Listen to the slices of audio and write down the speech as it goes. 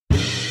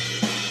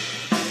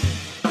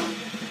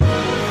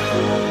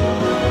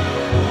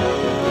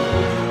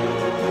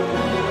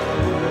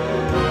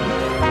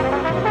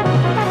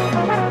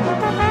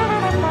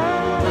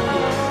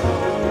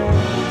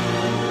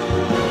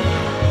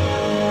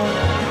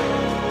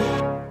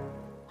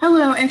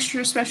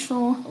extra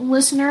special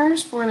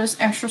listeners for this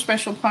extra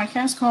special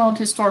podcast called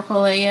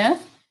Historical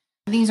AF.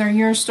 These are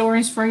your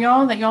stories for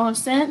y'all that y'all have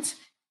sent,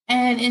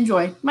 and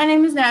enjoy. My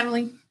name is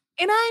Natalie.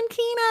 And I'm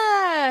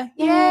Kina.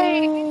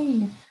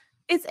 Yay!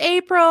 It's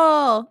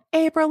April.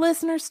 April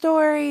listener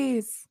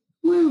stories.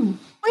 Woo!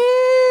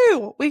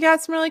 Woo! We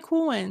got some really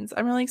cool ones.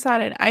 I'm really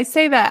excited. I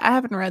say that. I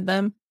haven't read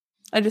them.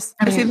 I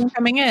see them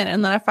coming in,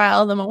 and then I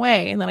file them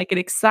away, and then I get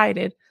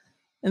excited.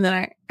 And then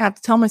I have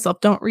to tell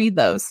myself, don't read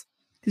those,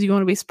 because you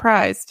want to be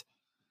surprised.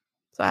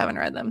 So I haven't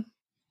read them.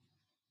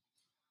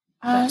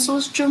 So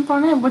let's jump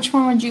on in. Which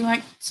one would you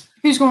like?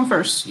 Who's going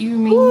first? You,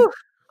 me? Ooh,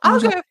 I'll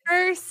go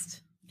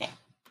first. Okay.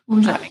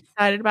 I'm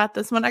excited about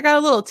this one. I got a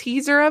little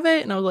teaser of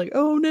it, and I was like,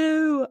 oh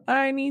no,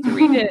 I need to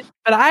read it.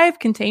 But I have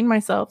contained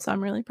myself, so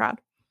I'm really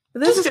proud. But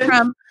this is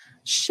from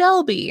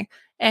Shelby,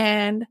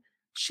 and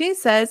she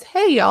says,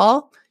 hey,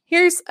 y'all,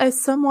 here's a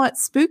somewhat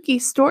spooky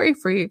story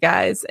for you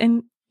guys.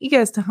 And you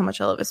guys know how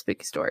much I love a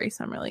spooky story,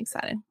 so I'm really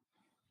excited.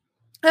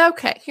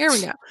 Okay, here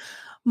we go.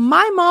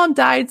 My mom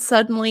died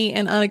suddenly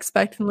and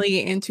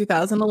unexpectedly in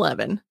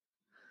 2011.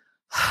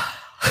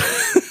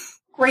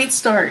 Great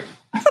start.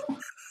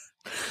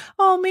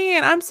 Oh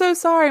man, I'm so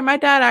sorry. My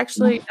dad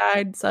actually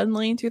died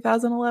suddenly in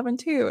 2011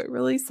 too. It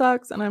really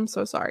sucks, and I'm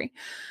so sorry.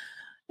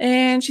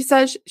 And she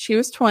says she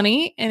was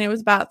 20, and it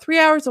was about 3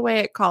 hours away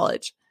at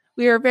college.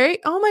 We were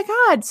oh my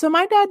God. So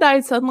my dad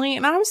died suddenly,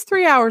 and I was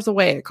 3 hours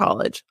away at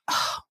college.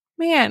 Oh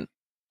man,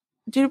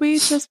 did we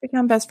just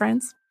become best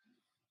friends?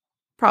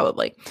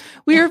 Probably.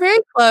 We were very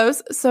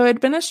close, so it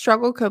had been a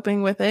struggle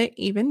coping with it,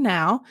 even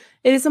now.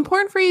 It is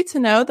important for you to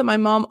know that my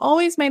mom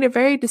always made a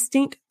very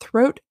distinct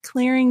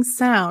throat-clearing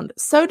sound.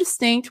 So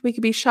distinct, we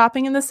could be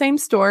shopping in the same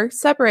store,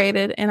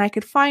 separated, and I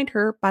could find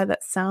her by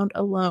that sound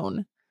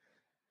alone.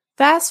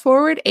 Fast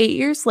forward 8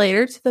 years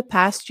later to the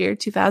past year,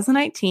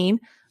 2019.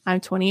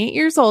 I'm 28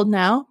 years old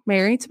now,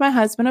 married to my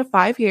husband of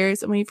 5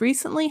 years, and we've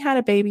recently had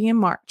a baby in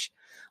March.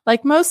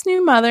 Like most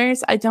new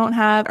mothers, I don't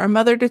have our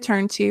mother to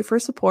turn to for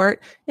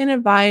support and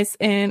advice,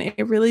 and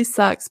it really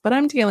sucks, but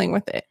I'm dealing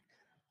with it.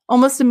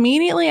 Almost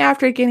immediately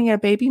after getting a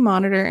baby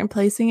monitor and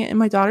placing it in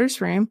my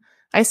daughter's room,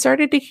 I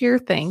started to hear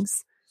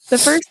things. The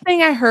first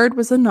thing I heard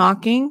was a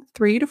knocking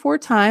 3 to 4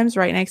 times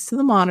right next to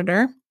the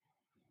monitor.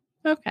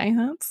 Okay,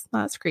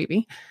 that's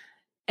creepy.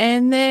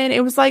 And then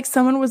it was like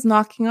someone was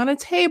knocking on a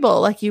table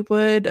like you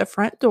would a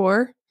front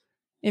door,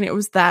 and it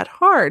was that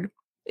hard.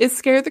 It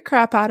scared the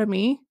crap out of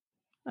me.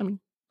 I mean,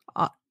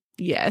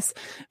 yes,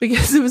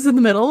 because it was in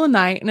the middle of the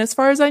night, and as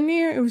far as I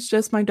knew, it was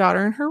just my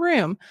daughter in her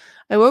room.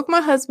 I woke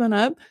my husband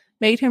up,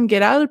 made him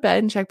get out of bed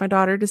and check my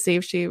daughter to see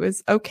if she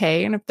was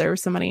okay and if there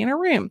was somebody in her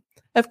room.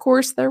 Of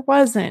course, there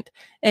wasn't,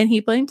 and he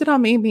blamed it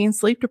on me being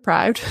sleep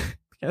deprived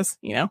because,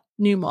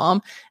 new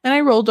mom, and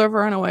I rolled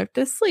over and I went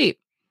to sleep.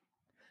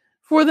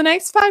 For the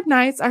next 5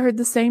 nights, I heard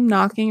the same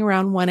knocking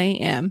around 1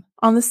 a.m.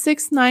 On the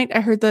 6th night, I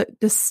heard the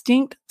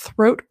distinct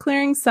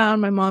throat-clearing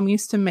sound my mom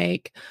used to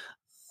make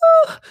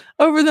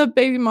over the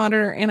baby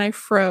monitor, and I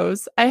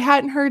froze. I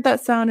hadn't heard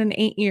that sound in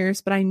 8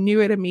 years, but I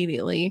knew it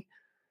immediately.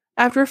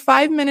 After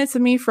 5 minutes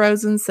of me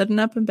frozen, sitting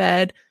up in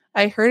bed,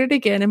 I heard it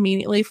again,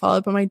 immediately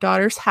followed by my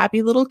daughter's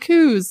happy little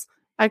coos.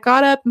 I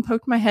got up and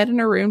poked my head in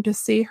her room to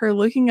see her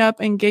looking up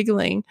and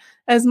giggling,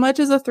 as much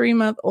as a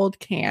 3-month-old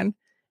can.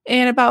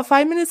 And about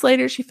 5 minutes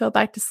later, she fell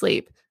back to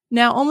sleep.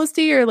 Now, almost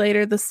a year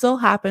later, this still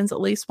happens at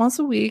least once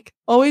a week,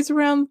 always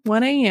around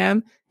 1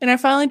 a.m., and I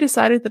finally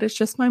decided that it's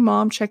just my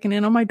mom checking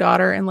in on my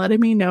daughter and letting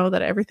me know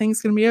that everything's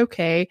going to be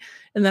okay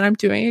and that I'm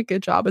doing a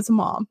good job as a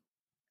mom.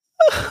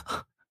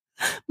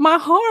 My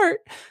heart.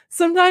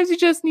 Sometimes you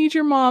just need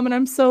your mom, and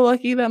I'm so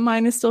lucky that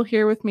mine is still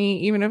here with me,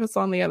 even if it's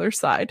on the other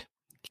side.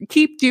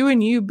 Keep doing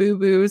you,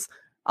 boo-boos.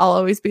 I'll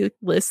always be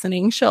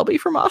listening. Shelby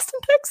from Austin,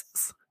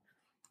 Texas.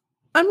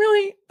 I'm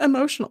really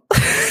emotional.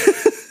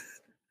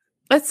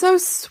 That's so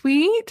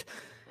sweet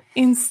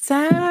and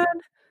sad,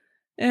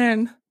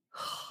 and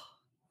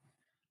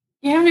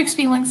yeah, mixed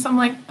feelings.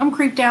 I'm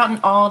creeped out and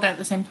awed at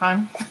the same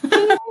time.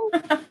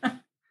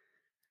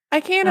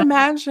 I can't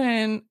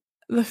imagine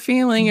the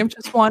feeling of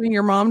just wanting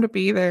your mom to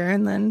be there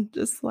and then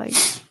just like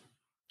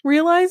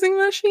realizing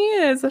that she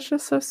is. That's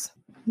just so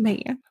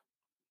man.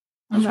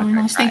 That's really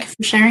nice. Thank you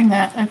for sharing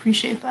that. I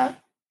appreciate that.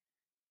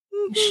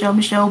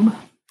 Mm-hmm.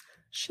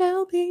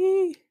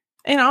 Shelby.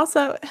 And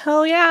also,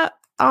 hell yeah,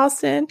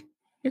 Austin,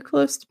 you're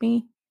close to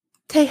me.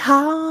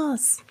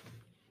 Tejas.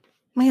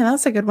 Man,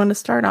 that's a good one to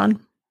start on.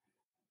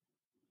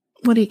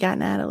 What do you got,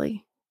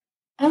 Natalie?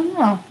 I don't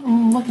know.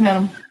 I'm looking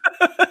at them.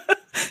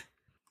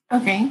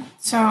 Okay,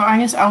 so I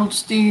guess I'll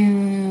just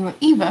do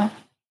Eva.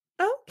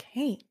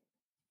 Okay.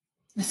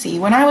 Let's see.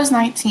 When I was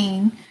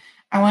 19,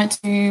 I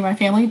went to my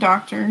family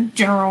doctor,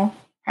 general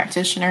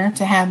practitioner,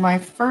 to have my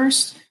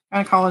first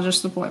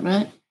gynecologist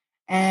appointment.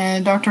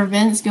 And Dr.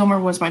 Vince Gilmer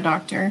was my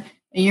doctor.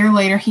 A year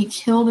later, he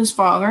killed his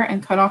father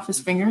and cut off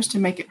his fingers to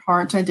make it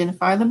hard to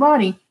identify the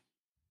body.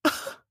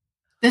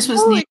 This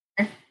was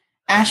near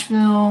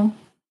Asheville,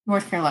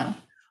 North Carolina.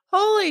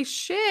 Holy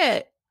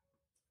shit.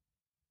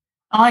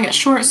 I like it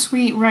short,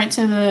 sweet, right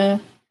to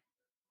the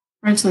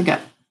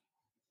gut.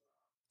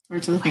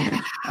 Right to the finger.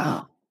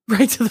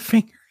 Right to the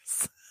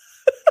fingers.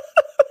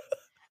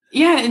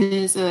 Yeah, it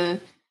is a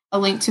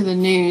link to the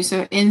news.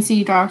 So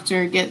NC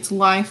doctor gets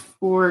life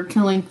for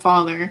killing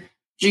father,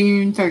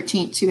 June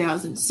 13th,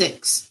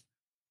 2006.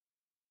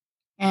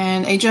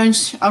 And a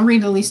judge, I'll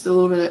read at least a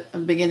little bit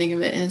of the beginning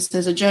of it. And it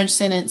says a judge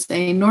sentenced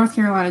a North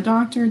Carolina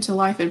doctor to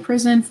life in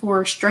prison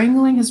for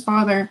strangling his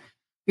father,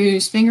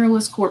 whose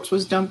fingerless corpse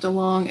was dumped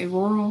along a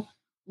rural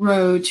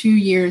road 2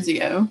 years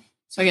ago.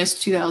 So I guess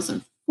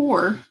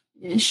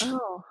 2004-ish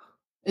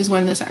is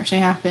when this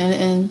actually happened.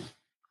 And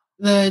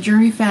the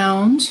jury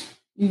found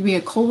you to be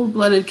a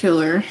cold-blooded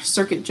killer.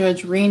 Circuit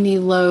Judge Randy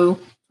Lowe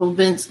told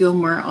Vince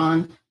Gilmore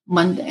on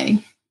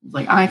Monday.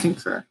 Like, I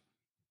concur.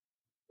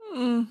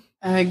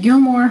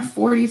 Gilmore,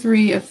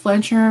 43, of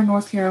Fletcher,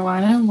 North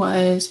Carolina,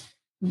 was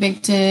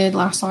convicted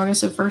last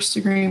August of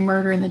first-degree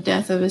murder in the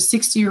death of his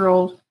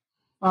 60-year-old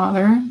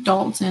father.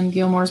 Dalton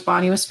Gilmore's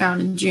body was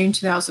found in June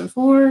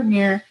 2004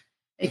 near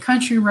a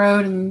country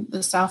road in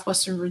the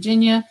southwestern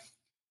Virginia.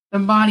 The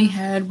body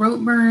had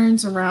rope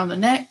burns around the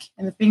neck,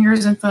 and the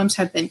fingers and thumbs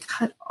had been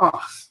cut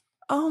off.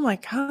 Oh, my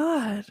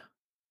God.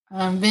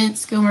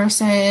 Vince Gilmore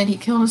said he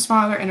killed his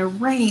father in a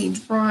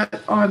rage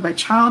brought on by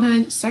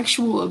childhood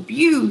sexual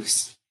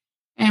abuse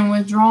and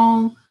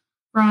withdrawal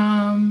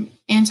from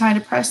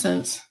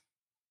antidepressants.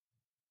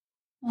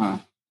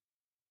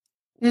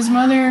 His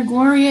mother,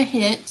 Gloria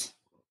Hitt,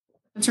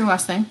 that's her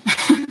last name,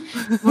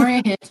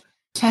 Gloria Hitt,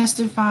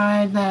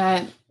 testified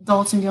that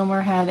Dalton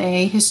Gilmore had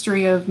a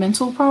history of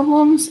mental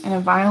problems and a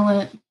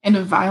violent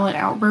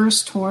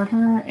outburst toward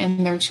her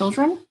and their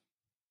children.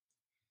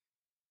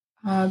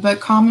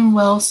 But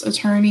Commonwealth's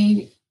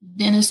attorney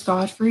Dennis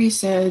Godfrey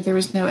said there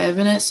was no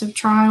evidence at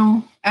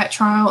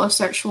trial of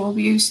sexual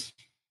abuse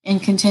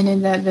and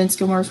contended that Vince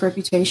Gilmore's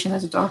reputation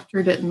as a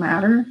doctor didn't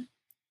matter.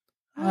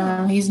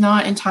 He's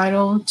not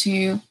entitled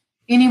to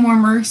any more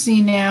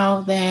mercy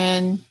now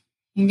than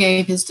he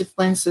gave his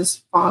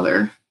defense's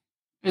father,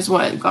 is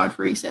what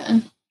Godfrey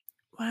said.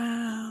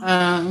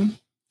 Wow.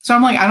 So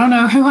I'm like, I don't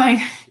know who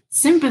I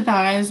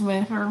sympathize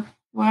with or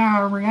why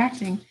I'm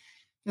reacting.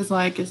 Because,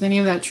 like, is any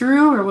of that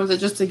true, or was it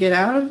just to get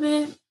out of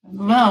it? I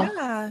don't know.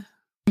 Yeah.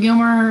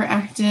 Gilmore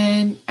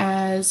acted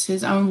as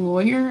his own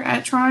lawyer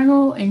at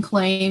trial and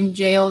claimed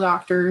jail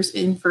doctors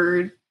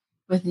interfered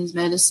with his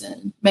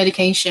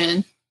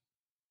medication,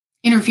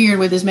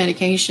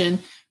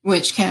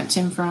 which kept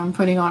him from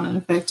putting on an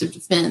effective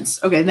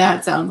defense. Okay,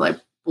 that sounds like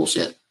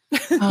bullshit.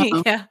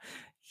 Yeah.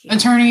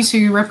 Attorneys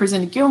who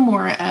represented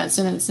Gilmore at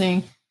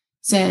sentencing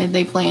said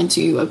they plan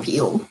to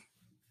appeal.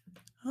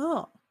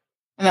 Oh.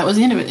 And that was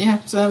the end of it. Yeah,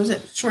 so that was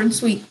it. Short and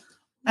sweet.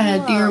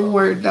 Dear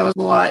Ward, that was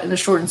a lot in a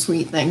short and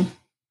sweet thing.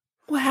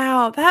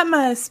 Wow, that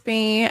must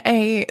be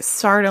a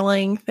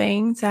startling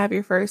thing to have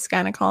your first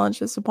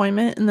gynecologist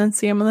appointment and then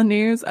see him on the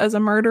news as a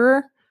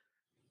murderer.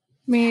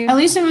 I mean, at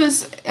least it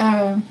was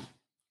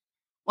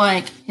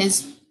like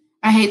his.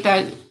 I hate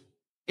that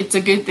it's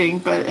a good thing,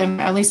 but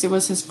at least it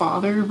was his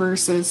father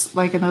versus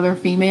like another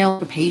female,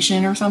 a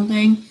patient or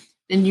something.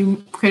 Then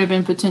you could have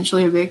been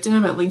potentially a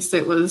victim. At least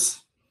it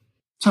was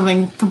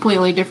something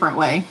completely different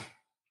way.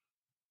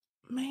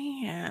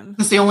 Man.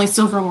 It's the only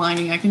silver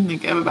lining I can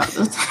think of about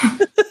this.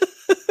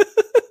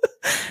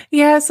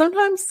 Yeah,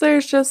 sometimes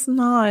there's just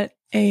not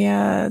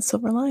a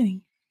silver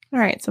lining. All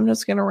right, so I'm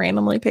just going to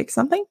randomly pick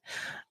something.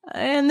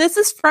 And this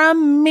is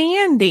from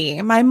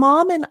Mandy. My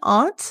mom and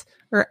aunt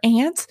or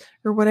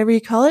whatever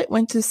you call it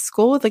went to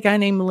school with a guy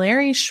named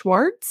Larry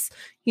Schwartz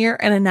here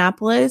in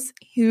Annapolis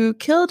who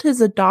killed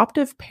his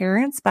adoptive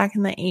parents back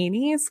in the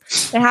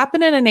 80s. It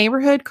happened in a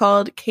neighborhood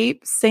called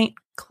Cape St.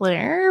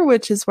 Clair,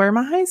 which is where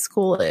my high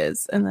school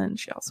is. And then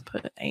she also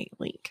put a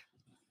link.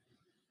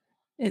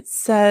 It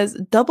says,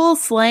 double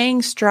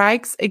slaying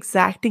strikes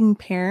exacting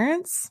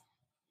parents.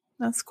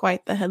 That's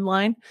quite the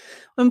headline.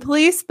 When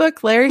police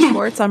booked Larry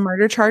Schwartz on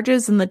murder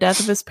charges in the death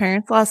of his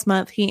parents last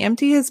month, he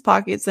emptied his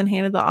pockets and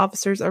handed the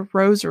officers a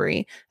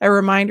rosary, a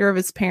reminder of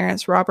his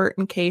parents, Robert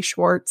and Kay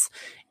Schwartz,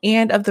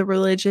 and of the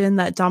religion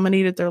that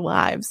dominated their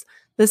lives.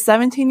 The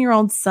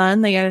 17-year-old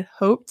son they had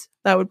hoped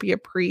that would be a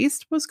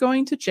priest was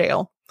going to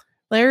jail.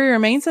 Larry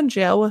remains in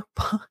jail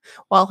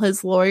while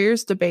his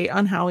lawyers debate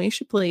on how he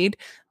should plead.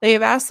 They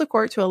have asked the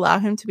court to allow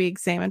him to be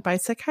examined by a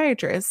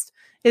psychiatrist.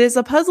 It is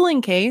a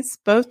puzzling case,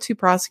 both to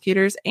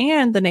prosecutors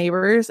and the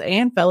neighbors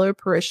and fellow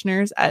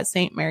parishioners at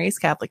St. Mary's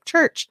Catholic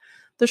Church.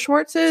 The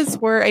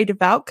Schwartzes were a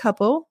devout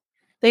couple.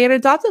 They had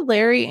adopted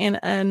Larry and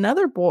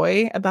another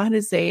boy about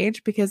his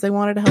age because they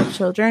wanted to help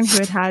children who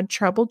had had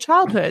troubled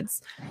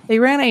childhoods. They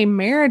ran a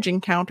marriage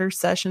encounter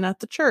session at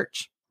the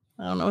church.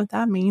 I don't know what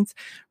that means.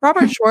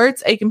 Robert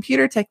Schwartz, a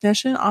computer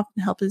technician,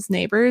 often helped his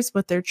neighbors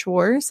with their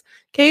chores.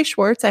 Kay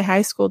Schwartz, a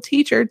high school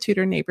teacher,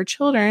 tutored neighbor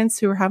children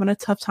who were having a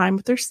tough time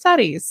with their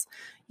studies.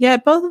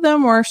 Yet both of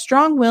them were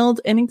strong-willed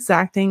and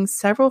exacting,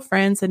 several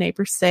friends and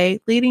neighbors say,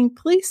 leading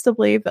police to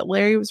believe that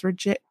Larry was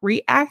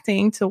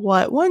reacting to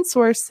what one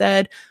source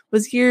said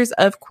was years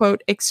of,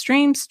 quote,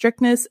 extreme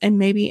strictness and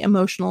maybe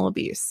emotional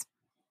abuse.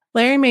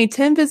 Larry made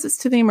 10 visits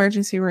to the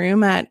emergency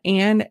room at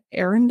Anne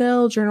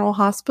Arundel General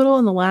Hospital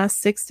in the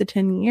last 6 to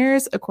 10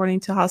 years,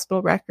 according to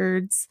hospital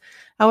records.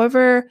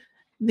 However,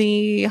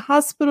 the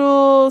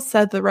hospital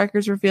said the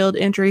records revealed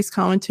injuries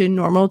common to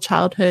normal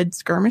childhood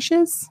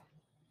skirmishes.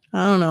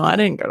 I don't know. I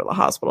didn't go to the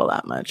hospital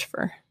that much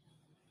for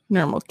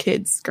normal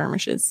kids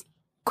skirmishes.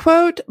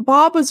 Quote,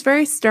 Bob was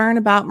very stern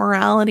about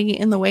morality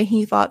in the way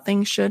he thought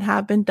things should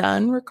have been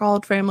done,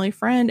 recalled family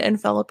friend and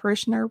fellow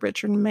parishioner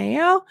Richard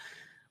Mayo.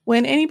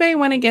 When anybody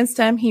went against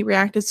him, he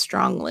reacted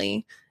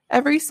strongly.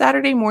 Every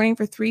Saturday morning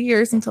for 3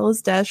 years until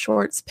his death,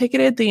 Schwartz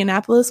picketed the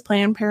Annapolis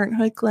Planned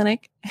Parenthood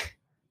Clinic.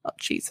 Oh,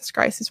 Jesus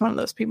Christ, he's one of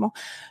those people.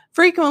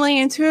 Frequently,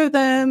 and 2 of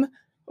them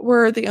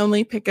were the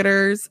only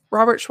picketers.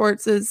 Robert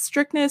Schwartz's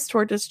strictness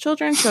toward his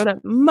children showed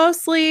up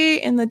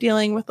mostly in the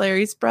dealing with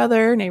Larry's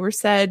brother. Neighbors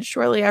said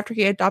shortly after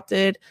he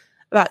adopted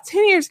about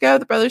 10 years ago,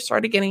 the brother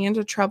started getting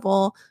into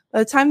trouble. By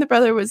the time the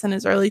brother was in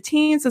his early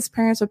teens, his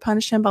parents would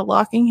punish him by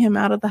locking him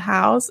out of the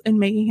house and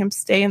making him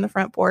stay in the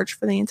front porch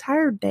for the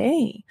entire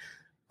day.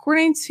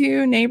 According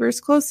to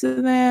neighbors close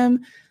to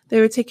them,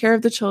 they would take care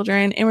of the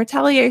children. In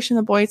retaliation,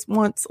 the boys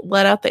once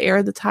let out the air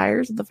of the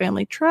tires of the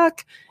family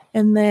truck,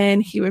 and then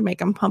he would make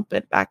them pump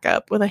it back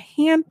up with a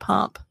hand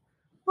pump.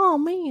 Oh,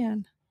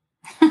 man.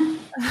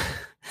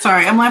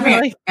 Sorry, I'm laughing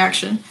at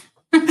action.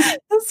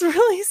 That's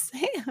really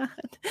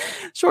sad.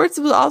 Schwartz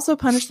would also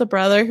punish the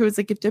brother, who was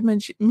a gifted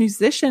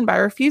musician, by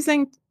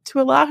refusing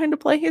to allow him to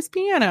play his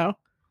piano.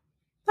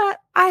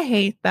 I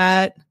hate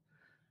that.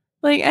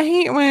 Like, I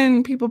hate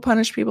when people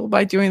punish people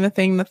by doing the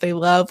thing that they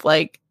love,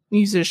 like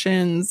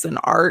musicians and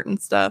art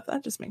and stuff.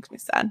 That just makes me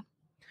sad.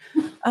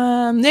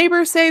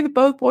 Neighbors say that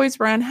both boys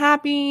were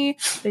unhappy.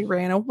 They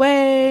ran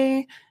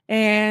away.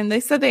 And they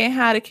said they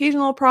had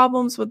occasional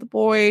problems with the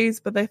boys,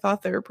 but they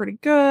thought they were pretty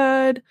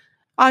good.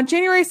 On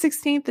January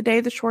 16th, the day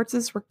the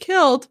Schwartzes were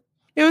killed,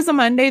 it was a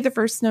Monday, the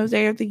first snow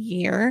day of the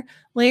year.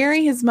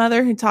 Larry, his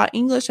mother, who taught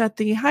English at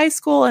the high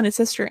school, and his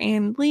sister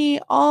Ann Lee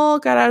all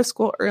got out of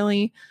school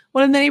early.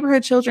 One of the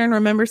neighborhood children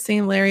remembers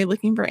seeing Larry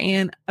looking for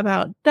Ann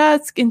about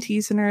dusk and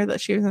teasing her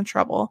that she was in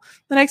trouble.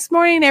 The next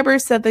morning,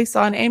 neighbors said they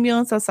saw an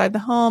ambulance outside the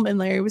home, and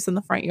Larry was in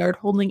the front yard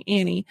holding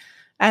Annie.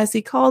 As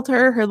he called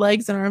her, her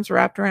legs and arms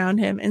wrapped around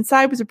him.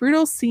 Inside was a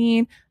brutal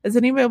scene, as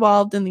anyone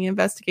involved in the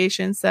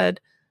investigation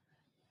said.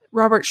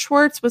 Robert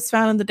Schwartz was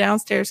found in the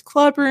downstairs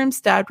clubroom,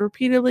 stabbed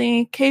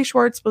repeatedly. Kay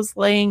Schwartz was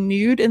laying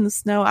nude in the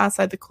snow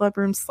outside the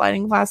clubroom's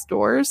sliding glass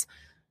doors.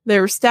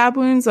 There were stab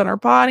wounds on her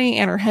body,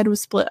 and her head was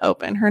split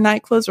open. Her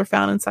nightclothes were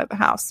found inside the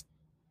house.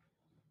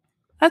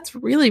 That's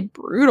really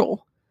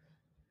brutal.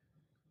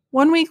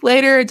 1 week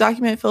later, a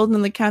document filled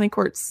in the county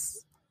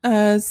courts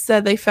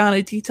said they found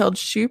a detailed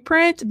shoe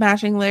print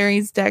matching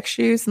Larry's deck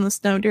shoes in the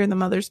snow near the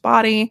mother's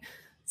body.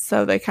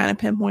 So they kind of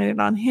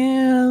pinpointed on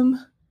him.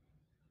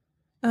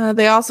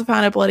 They also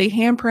found a bloody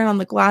handprint on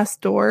the glass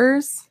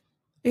doors.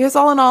 I guess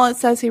all in all, it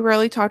says he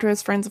rarely talked to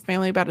his friends and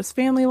family about his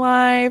family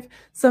life.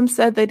 Some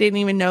said they didn't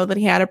even know that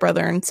he had a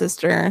brother and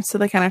sister, so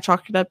they kind of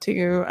chalked it up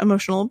to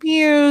emotional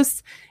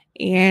abuse,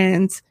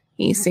 and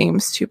he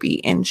seems to be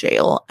in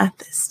jail at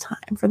this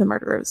time for the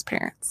murder of his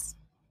parents.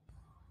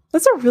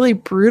 That's a really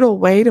brutal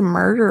way to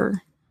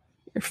murder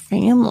your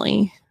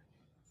family.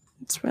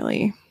 It's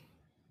really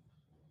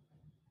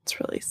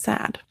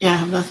sad.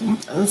 Yeah, nothing.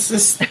 It's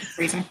just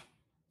crazy.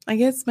 I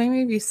guess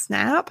maybe if you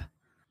snap.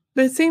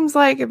 But it seems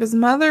like if his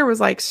mother was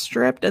like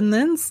stripped and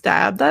then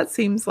stabbed, that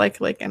seems like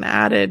an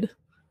added,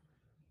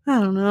 I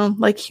don't know,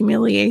 like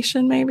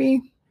humiliation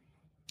maybe.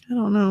 I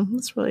don't know.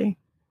 It's really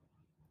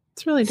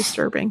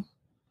disturbing.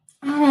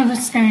 I don't know if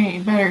it's going to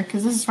get better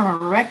because this is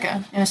from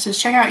Rebecca. And it says,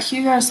 check out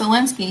Hugo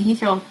Zelensky. He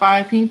killed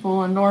 5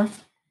 people in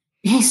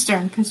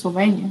northeastern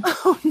Pennsylvania.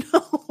 Oh,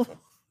 no.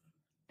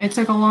 It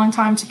took a long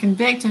time to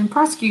convict and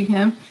prosecute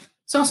him.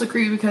 It's also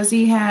creepy because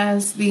he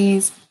has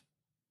these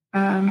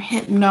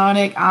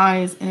hypnotic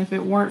eyes, and if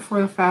it weren't for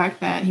the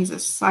fact that he's a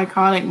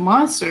psychotic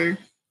monster,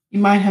 he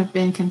might have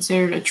been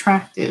considered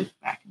attractive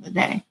back in the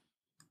day.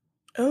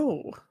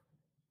 Oh.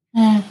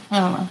 I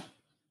don't know.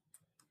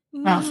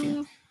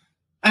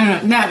 I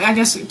don't know. No, I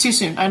guess too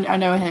soon. I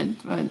know ahead,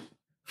 but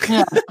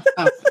yeah.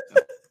 I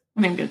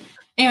mean, good.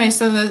 Anyway,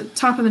 so the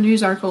top of the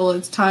news article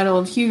is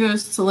titled Hugo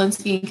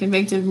Zelensky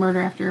convicted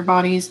murder after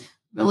bodies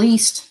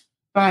released,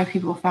 5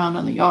 people found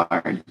on the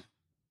yard.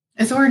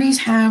 Authorities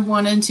have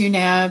wanted to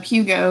nab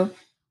Hugo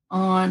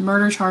on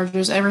murder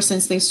charges ever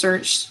since they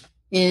searched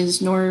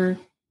his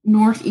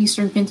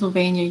northeastern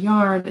Pennsylvania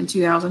yard in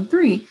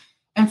 2003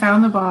 and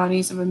found the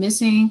bodies of a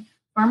missing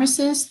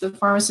pharmacist, the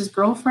pharmacist's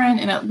girlfriend,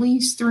 and at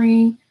least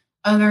 3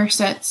 other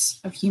sets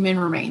of human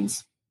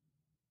remains.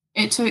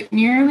 It took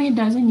nearly a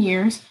dozen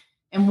years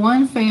and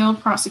 1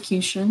 failed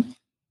prosecution,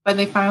 but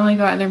they finally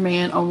got their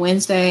man on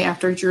Wednesday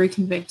after a jury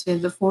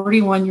convicted the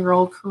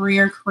 41-year-old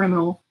career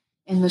criminal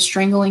in the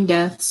strangling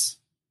deaths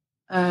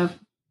of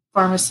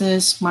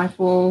pharmacist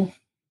Michael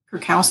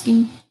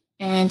Kurkowski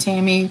and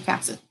Tammy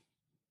Fassett.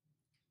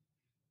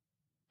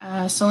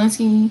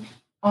 Zelensky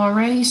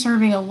already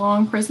serving a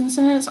long prison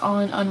sentence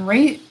on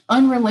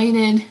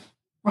unrelated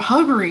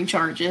robbery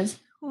charges.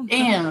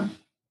 Damn.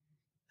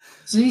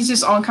 So he's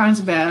just all kinds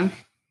of bad.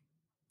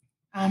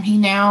 He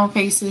now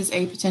faces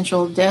a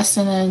potential death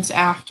sentence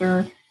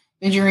after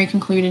the jury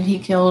concluded he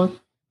killed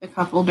the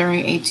couple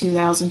during a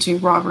 2002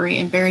 robbery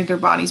and buried their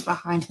bodies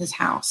behind his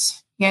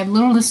house. He had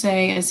little to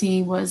say as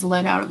he was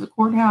led out of the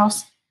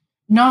courthouse.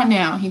 Not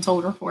now, he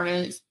told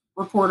reporters.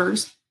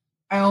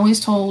 I always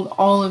told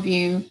all of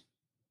you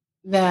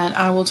that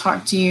I will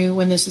talk to you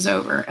when this is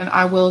over, and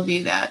I will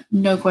do that.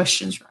 No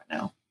questions right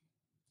now.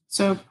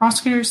 So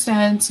prosecutors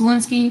said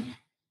Selensky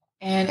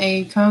and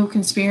a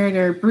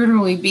co-conspirator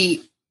brutally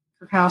beat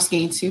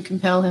Kurkowski to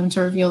compel him to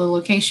reveal the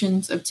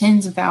locations of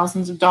tens of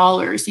thousands of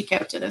dollars he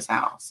kept at his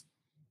house.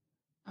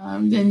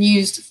 Then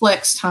used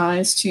flex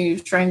ties to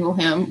strangle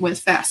him and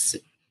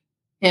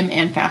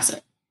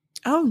Fassett.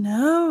 Oh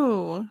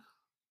no.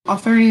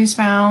 Authorities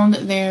found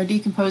their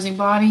decomposing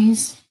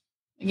bodies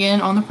again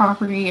on the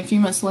property a few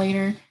months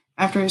later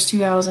after his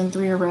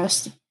 2003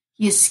 arrest.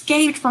 He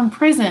escaped from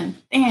prison,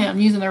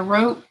 using a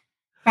rope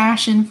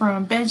fashioned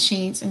from bed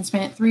sheets and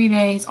spent 3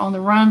 days on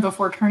the run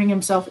before turning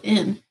himself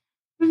in.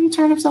 Who did he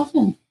turn himself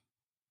in?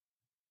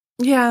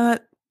 Yeah,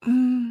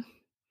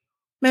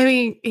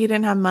 maybe he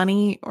didn't have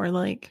money or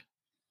like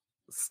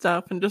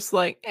stuff and just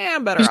like,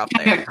 I'm better off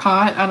there. Got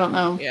caught. I don't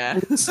know. Yeah.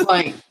 It's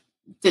like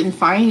didn't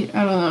fight.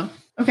 I don't know.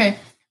 Okay.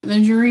 The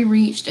jury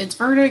reached its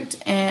verdict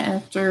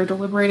after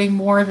deliberating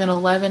more than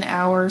 11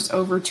 hours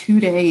over 2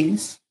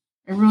 days.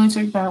 It really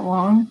took that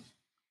long.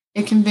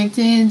 It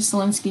convicted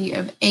Selensky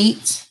of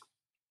 8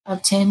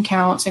 of 10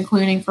 counts,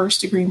 including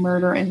first-degree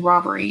murder and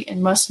robbery,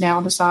 and must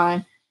now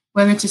decide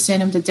whether to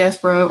send him to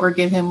death row or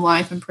give him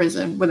life in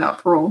prison without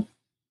parole.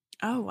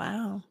 Oh,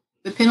 wow.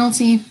 The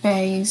penalty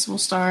phase will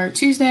start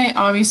Tuesday.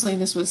 Obviously,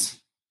 this was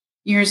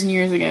years and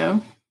years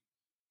ago.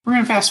 We're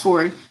going to fast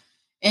forward.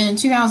 In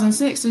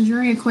 2006, the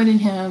jury acquitted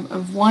him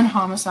of 1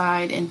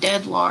 homicide and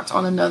deadlocked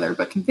on another,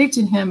 but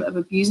convicted him of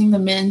abusing the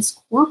men's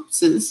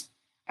corpses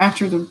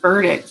after the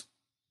verdict.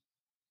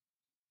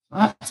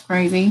 That's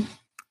crazy.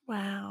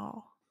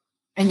 Wow.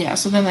 And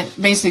so then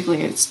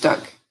it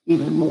stuck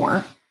even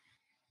more.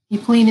 He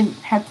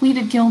had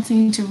pleaded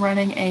guilty to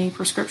running a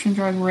prescription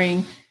drug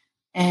ring,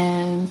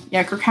 and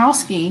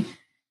Kurkowski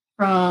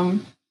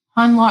from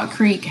Hunlock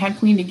Creek had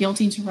pleaded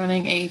guilty to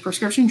running a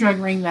prescription drug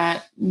ring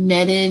that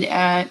netted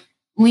at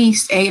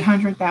least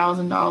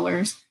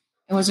 $800,000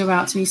 and was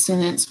about to be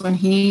sentenced when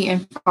he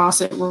and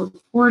Fassett were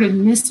reported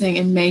missing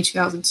in May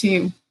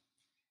 2002.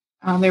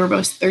 They were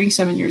both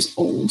 37 years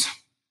old.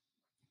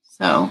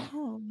 So,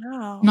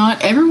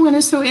 not everyone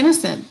is so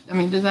innocent. I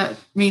mean, does that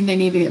mean they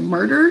need to get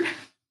murdered?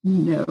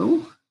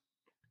 No.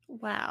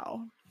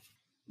 Wow.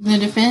 The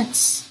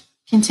defense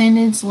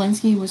contended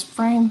Selensky was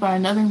framed by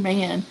another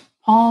man,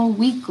 Paul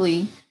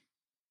Weekly,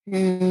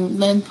 who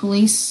led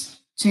police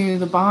to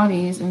the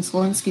bodies in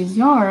Selensky's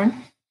yard.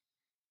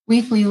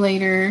 Weekly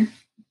later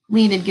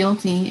pleaded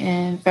guilty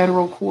in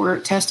federal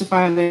court,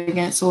 testified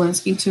against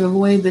Selensky to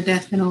avoid the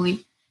death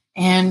penalty,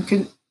 and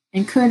could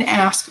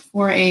ask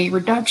for a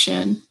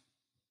reduction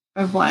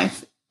of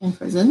life in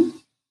prison.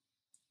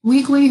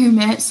 Weekly, who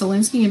met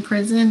Selensky in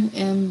prison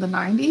in the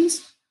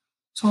 90s,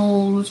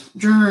 told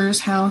jurors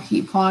how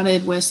he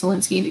plotted with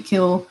Selensky to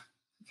kill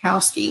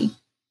Kurkowski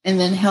and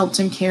then helped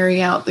him carry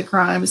out the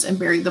crimes and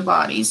buried the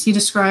bodies. He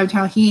described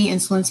how he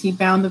and Selensky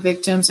bound the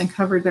victims and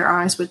covered their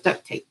eyes with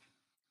duct tape.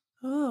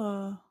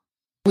 Oh.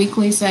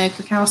 Weekly said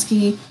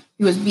Kurkowski,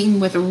 who was beaten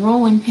with a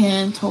rolling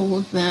pin,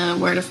 told them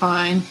where to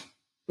find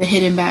the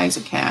hidden bags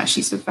of cash.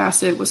 He said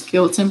Fassett was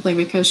killed simply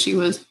because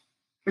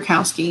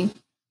Kurkowski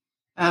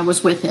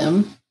was with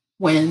him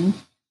when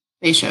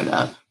they showed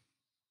up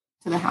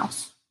to the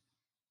house.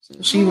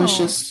 So she was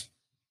just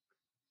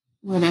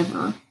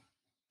whatever.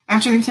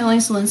 After the killing,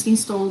 Selensky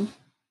stole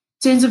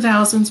tens of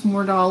thousands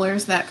more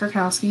dollars that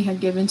Kurkowski had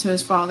given to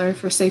his father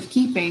for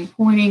safekeeping,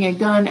 pointing a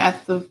gun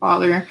at the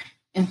father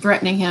and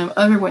threatening him.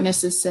 Other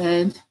witnesses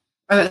said,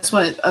 or that's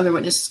what other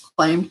witnesses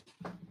claimed,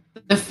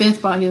 the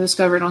 5th body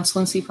discovered on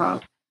Selensky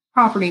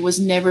property was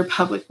never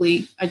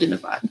publicly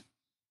identified.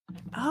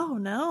 Oh,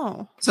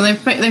 no. So they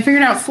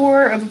figured out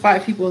 4 of the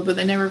 5 people, but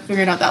they never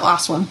figured out that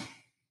last one.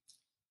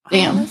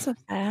 Damn. Oh, that's so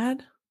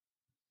sad.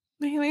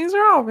 Man, these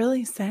are all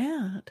really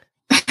sad.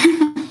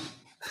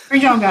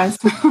 Great job, guys.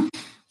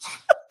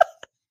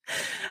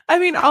 I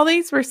mean, all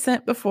these were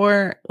sent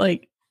before,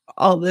 like,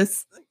 all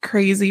this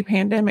crazy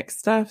pandemic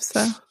stuff.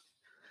 So,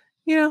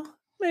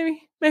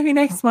 maybe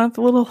next month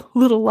a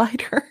little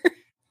lighter.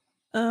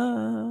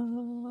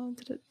 Oh,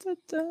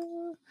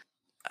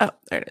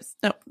 there it is.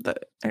 No,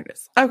 there it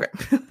is. Okay.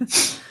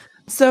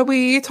 So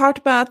we talked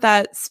about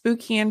that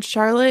Spooky and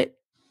Charlotte.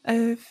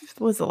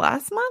 Was it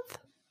last month?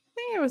 I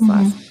think it was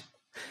last month.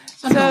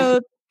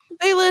 So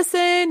they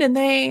listened and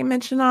they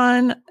mentioned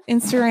on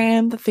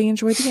Instagram that they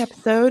enjoyed the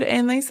episode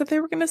and they said they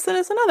were going to send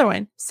us another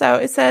one. So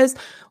it says,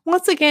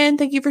 once again,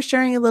 thank you for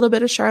sharing a little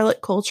bit of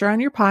Charlotte culture on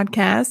your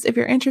podcast. If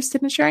you're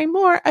interested in sharing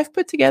more, I've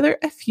put together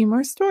a few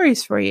more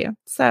stories for you.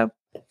 So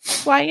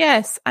why,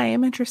 yes, I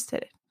am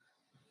interested.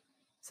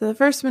 So the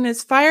first one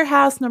is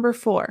Firehouse Number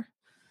 4.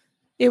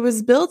 It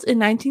was built in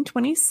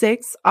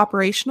 1926,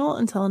 operational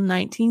until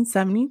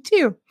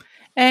 1972.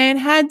 and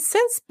had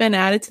since been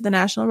added to the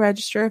National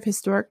Register of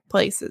Historic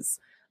Places.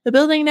 The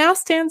building now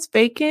stands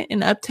vacant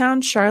in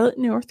uptown Charlotte,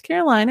 North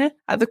Carolina,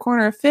 at the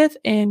corner of 5th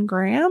and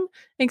Graham,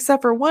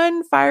 except for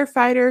one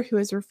firefighter who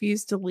has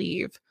refused to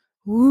leave.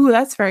 Ooh,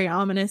 that's very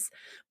ominous.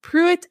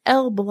 Pruitt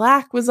L.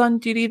 Black was on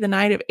duty the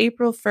night of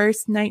April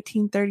 1st,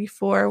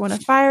 1934, when a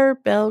fire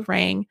bell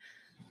rang.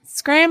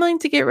 Scrambling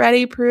to get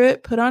ready,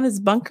 Pruitt put on his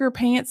bunker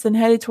pants and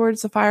headed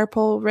towards the fire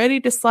pole, ready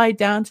to slide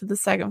down to the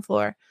second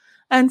floor.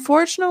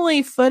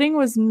 Unfortunately, footing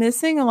was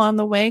missing along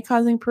the way,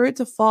 causing Pruitt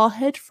to fall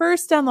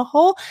headfirst down the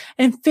hole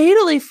and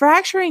fatally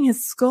fracturing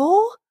his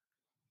skull.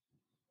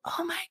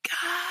 Oh my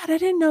God, I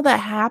didn't know that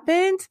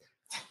happened.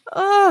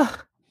 Ugh.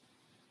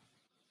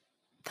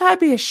 That'd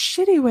be a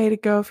shitty way to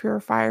go if you're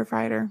a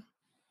firefighter.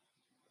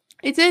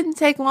 It didn't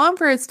take long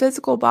for his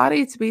physical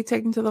body to be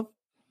taken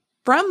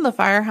from the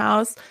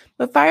firehouse,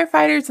 but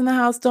firefighters in the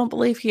house don't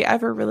believe he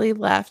ever really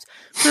left.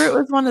 Pruitt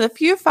was one of the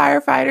few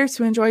firefighters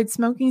who enjoyed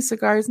smoking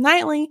cigars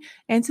nightly,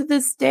 and to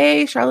this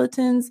day,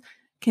 Charlottans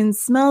can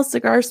smell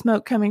cigar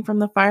smoke coming from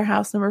the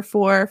firehouse number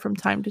 4 from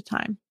time to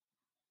time.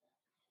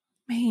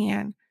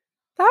 Man,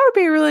 that would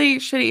be really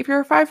shitty if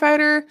you're a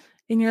firefighter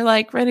and you're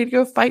like ready to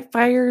go fight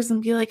fires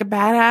and be like a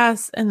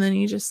badass, and then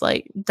you just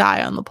like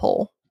die on the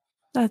pole.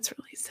 That's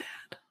really sad.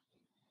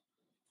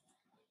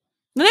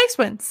 The next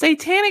one,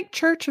 Satanic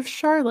Church of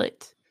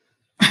Charlotte.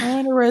 I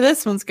wonder where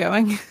this one's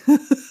going.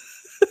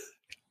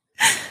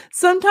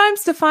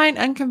 Sometimes to find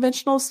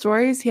unconventional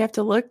stories, you have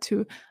to look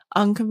to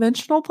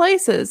unconventional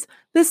places.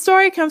 This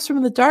story comes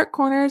from the dark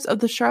corners of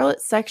the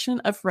Charlotte section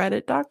of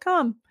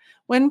Reddit.com.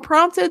 When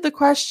prompted the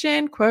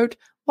question, quote,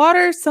 what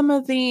are some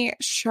of the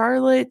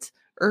Charlotte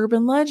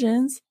urban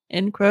legends,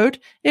 end quote,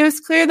 it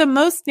was clear that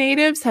most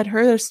natives had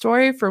heard a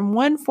story from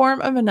one form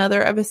of another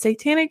of a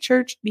satanic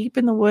church deep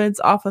in the woods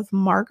off of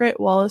Margaret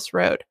Wallace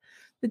Road.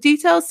 The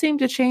details seem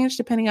to change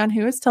depending on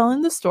who is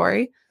telling the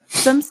story.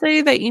 Some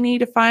say that you need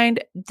to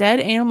find dead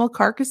animal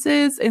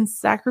carcasses and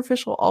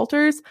sacrificial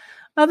altars.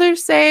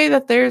 Others say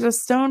that there's a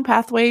stone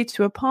pathway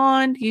to a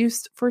pond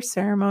used for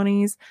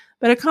ceremonies.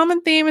 But a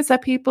common theme is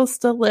that people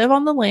still live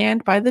on the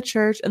land by the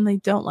church and they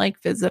don't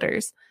like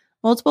visitors.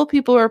 Multiple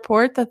people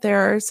report that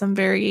there are some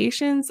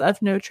variations of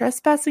no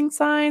trespassing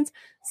signs,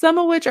 some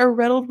of which are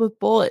riddled with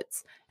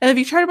bullets. And if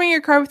you try to bring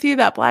your car with you,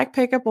 that black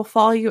pickup will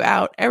follow you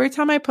out. Every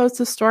time I post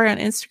a story on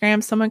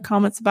Instagram, someone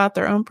comments about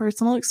their own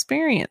personal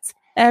experience.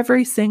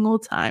 Every single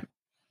time.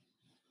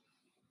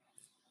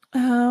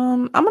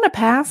 I'm going to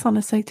pass on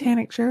a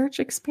satanic church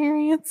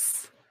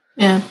experience.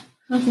 Yeah.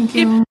 No, thank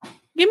you.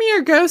 Give me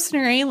your ghosts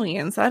and your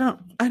aliens. I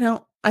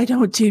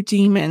don't do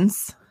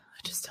demons.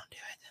 I just don't do it.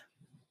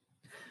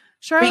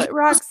 Charlotte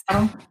Rocks.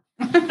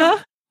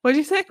 What'd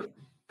you say?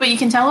 But you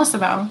can tell us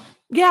about them.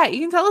 Yeah, you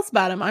can tell us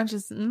about them. I'm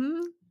just,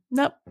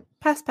 nope.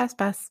 Pass.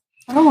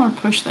 I don't want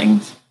to push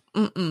things.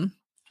 Mm-mm.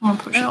 I want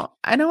to push it.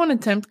 I don't want to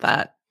tempt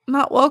that. I'm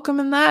not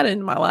welcoming that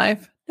in my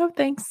life. No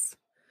thanks.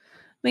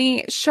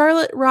 The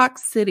Charlotte Rock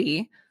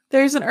City.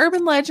 There's an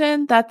urban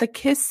legend that the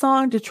Kiss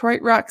song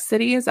Detroit Rock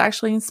City is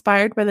actually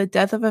inspired by the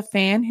death of a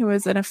fan who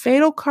was in a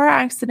fatal car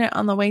accident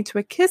on the way to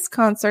a Kiss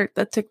concert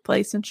that took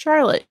place in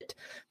Charlotte.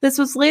 This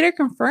was later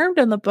confirmed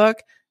in the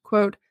book,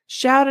 quote,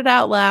 Shouted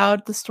Out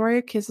Loud, the story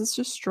of Kiss's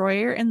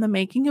destroyer and the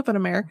making of an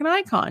American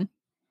icon.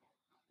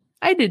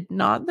 I did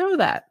not know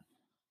that.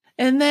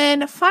 And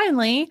then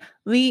finally,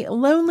 the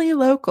Lonely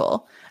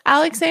Local.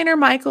 Alexander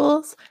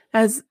Michaels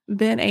has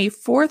been a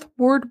Fourth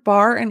Ward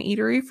bar and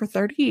eatery for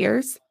 30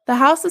 years. The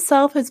house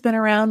itself has been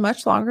around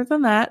much longer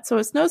than that, so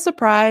it's no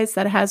surprise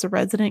that it has a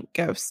resident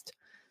ghost.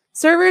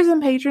 Servers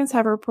and patrons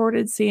have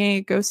reported seeing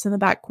a ghost in the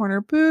back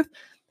corner booth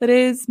that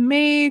is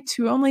made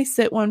to only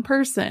sit one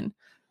person.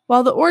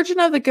 While the origin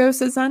of the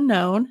ghost is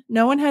unknown,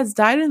 no one has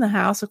died in the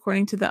house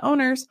according to the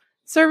owners.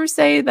 Servers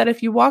say that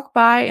if you walk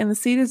by and the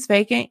seat is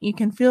vacant, you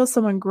can feel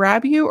someone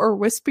grab you or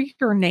whisper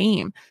your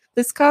name.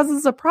 This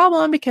causes a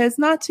problem because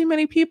not too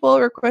many people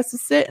request to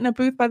sit in a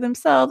booth by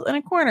themselves in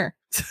a corner.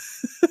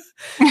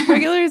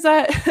 Regulars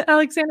at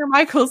Alexander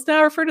Michaels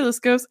now refer to this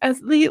ghost as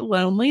the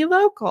Lonely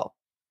Local.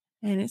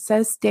 And it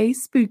says, stay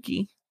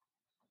spooky.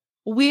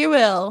 We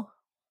will.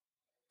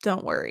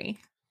 Don't worry.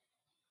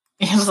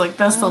 It was like,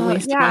 that's the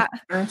least. Yeah.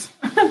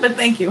 But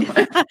thank you.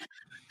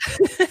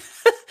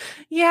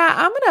 Yeah,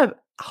 I'm going to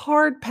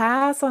hard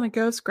pass on a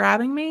ghost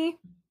grabbing me.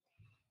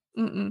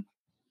 Mm-mm.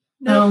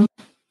 No.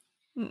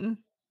 Mm-mm.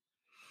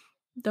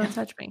 Don't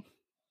touch me.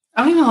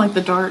 I don't even like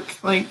the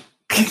dark. Like,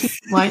 I keep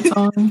lights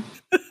on.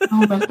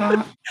 All about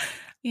that.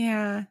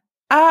 Yeah.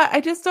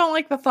 I just don't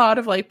like the thought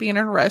of like being in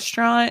a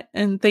restaurant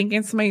and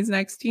thinking somebody's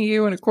next to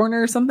you in a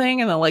corner or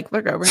something and then like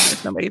look over and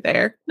there's nobody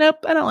there. Nope,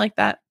 I don't like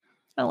that.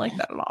 I don't like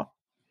that at all.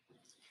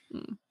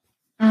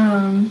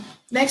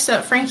 Next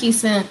up, Frankie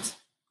sent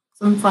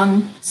some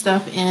fun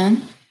stuff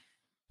in.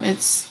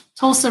 It's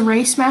Tulsa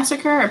Race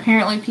Massacre.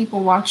 Apparently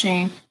people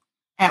watching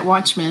at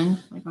Watchmen,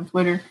 like on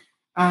Twitter,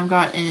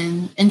 got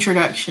an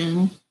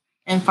introduction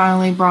and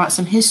finally brought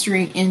some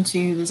history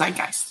into the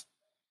zeitgeist.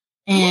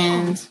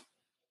 And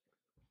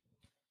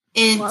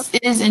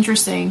it is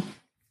interesting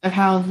of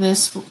how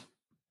this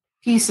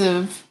piece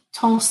of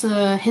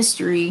Tulsa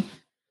history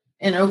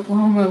in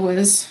Oklahoma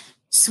was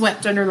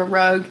swept under the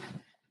rug,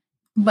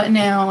 but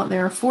now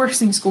they're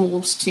forcing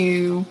schools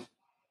to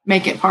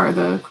make it part of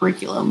the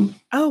curriculum.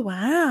 Oh,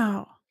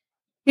 wow.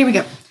 Here we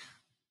go.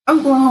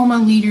 Oklahoma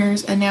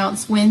leaders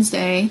announced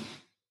Wednesday,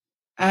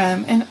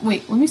 and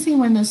wait, let me see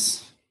when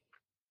this.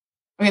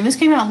 Okay, this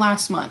came out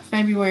last month,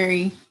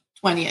 February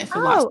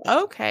 20th.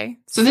 Okay.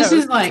 So this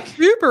is like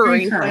super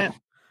recent.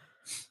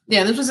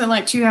 Yeah, this wasn't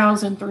like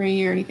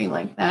 2003 or anything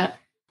like that.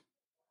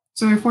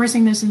 So we're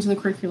forcing this into the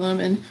curriculum,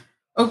 and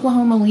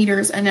Oklahoma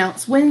leaders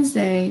announced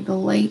Wednesday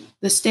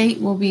the state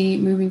will be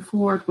moving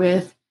forward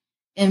with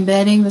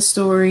embedding the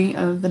story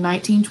of the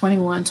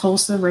 1921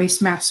 Tulsa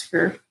Race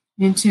Massacre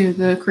into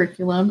the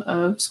curriculum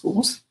of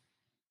schools.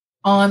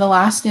 On the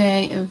last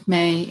day of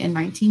May in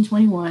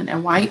 1921,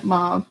 a white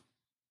mob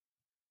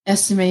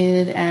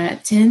estimated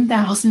at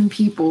 10,000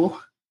 people.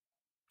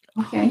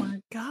 Okay. Oh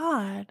my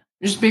God.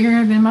 Just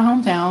bigger than my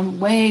hometown.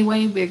 Way,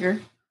 way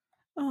bigger.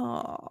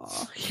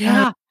 Oh,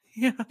 yeah.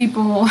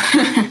 People,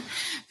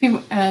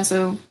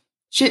 so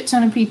shit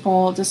ton of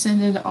people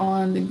descended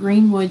on the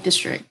Greenwood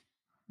district,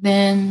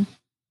 then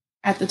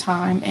at the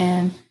time,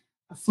 an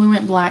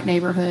affluent black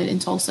neighborhood in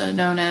Tulsa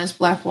known as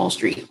Black Wall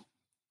Street.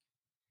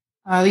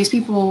 These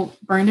people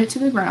burned it to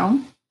the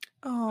ground.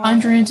 Oh.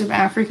 Hundreds of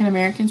African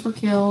Americans were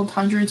killed.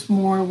 Hundreds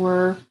more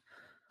were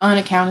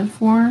unaccounted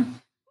for.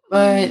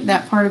 But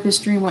that part of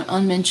history went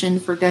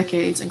unmentioned for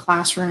decades in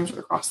classrooms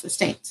across the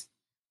state.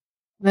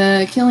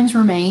 The killings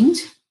remained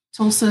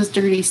Tulsa's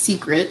dirty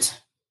secret,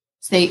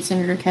 State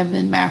Senator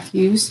Kevin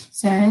Matthews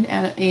said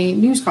at a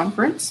news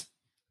conference.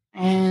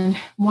 And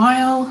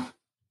while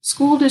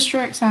school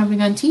districts have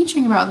begun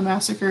teaching about the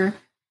massacre,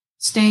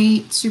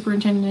 State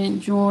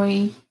Superintendent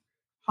Joy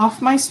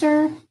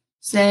Hoffmeister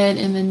said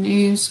in the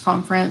news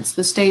conference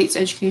the state's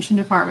education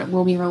department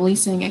will be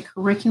releasing a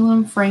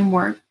curriculum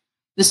framework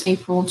this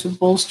April to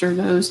bolster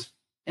those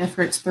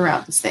efforts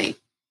throughout the state.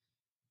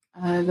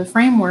 The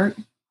framework,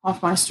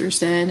 Hoffmeister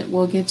said,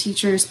 will give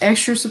teachers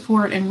extra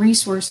support and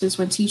resources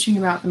when teaching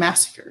about the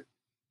massacre.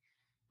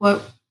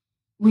 What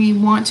we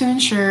want to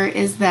ensure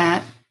is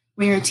that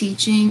we are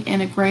teaching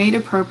in a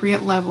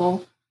grade-appropriate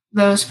level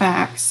those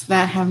facts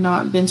that have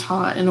not been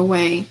taught in a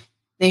way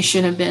they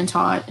should have been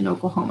taught in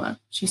Oklahoma,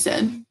 she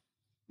said.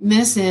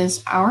 This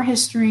is our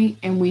history,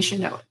 and we should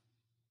know it.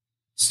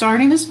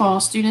 Starting this fall,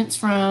 students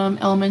from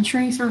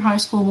elementary through high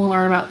school will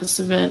learn about this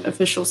event,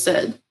 officials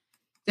said.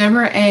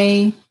 Deborah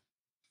A.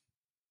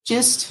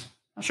 Gist,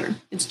 not sure,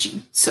 it's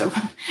G. So,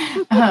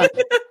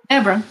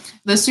 Deborah,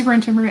 the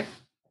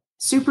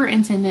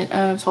superintendent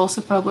of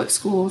Tulsa Public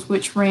Schools,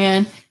 which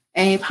ran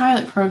a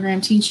pilot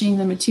program teaching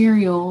the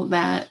material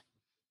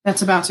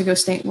that's about to go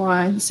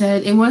statewide,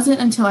 said it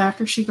wasn't until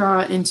after she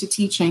got into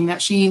teaching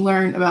that she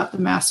learned about the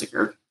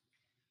massacre.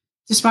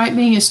 Despite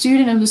being a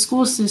student of the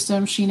school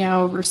system she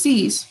now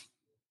oversees.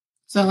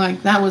 So,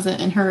 that wasn't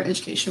in her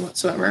education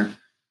whatsoever.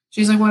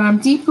 She's like, what I'm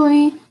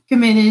deeply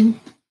committed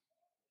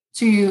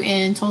to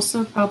in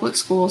Tulsa Public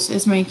Schools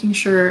is making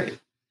sure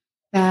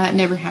that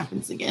never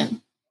happens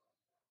again.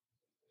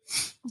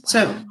 Wow.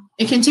 So,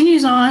 it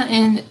continues on,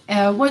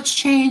 and what's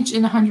changed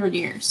in 100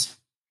 years?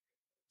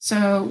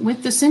 So,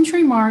 with the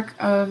century mark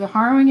of the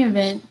harrowing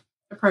event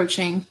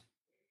approaching,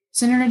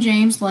 Senator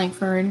James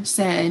Lankford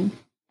said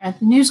at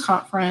the news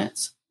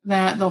conference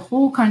that the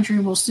whole country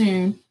will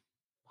soon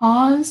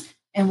pause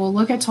and will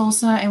look at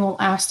Tulsa and will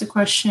ask the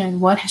question,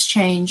 what has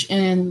changed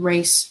in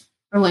race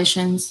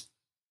relations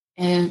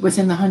and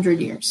within the 100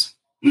 years?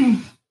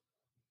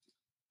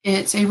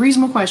 It's a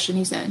reasonable question,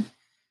 he said.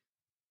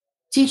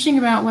 Teaching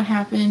about what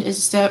happened is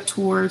a step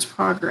towards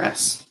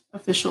progress,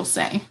 officials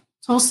say.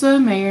 Tulsa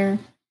Mayor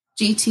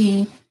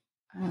G.T.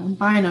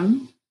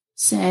 Bynum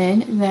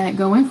said that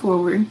going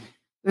forward,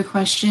 the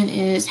question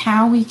is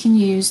how we can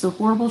use the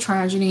horrible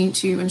tragedy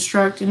to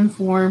instruct and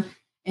inform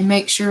and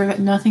make sure that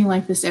nothing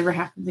like this ever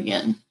happens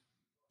again.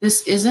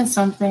 This isn't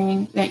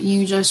something that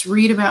you just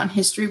read about in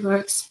history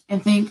books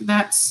and think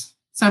that's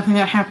something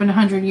that happened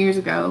 100 years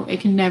ago. It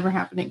can never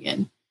happen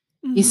again,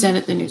 he said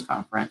at the news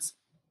conference.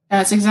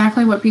 That's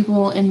exactly what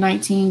people in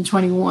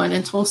 1921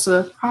 in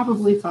Tulsa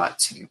probably thought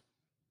too.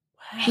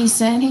 Wow. He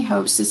said he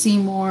hopes to see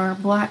more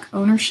Black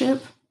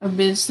ownership of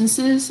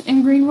businesses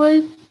in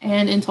Greenwood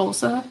and in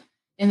Tulsa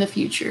in the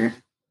future.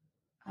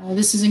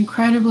 This is an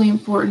incredibly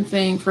important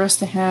thing for us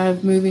to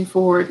have moving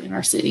forward in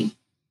our city.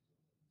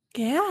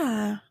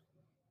 Yeah.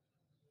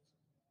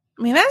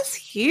 I mean, that's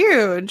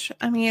huge.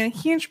 I mean, a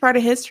huge part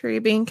of history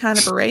being kind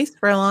of erased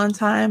for a long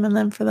time, and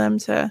then for them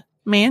to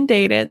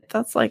mandate it,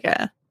 that's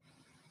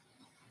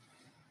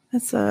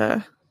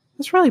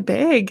really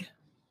big.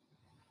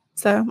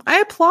 So I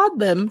applaud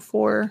them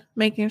for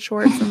making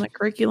sure it's in the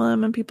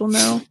curriculum and people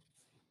know.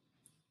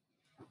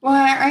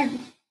 Well,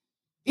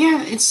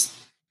 it's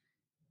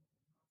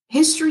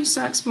history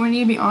sucks, but we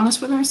need to be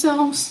honest with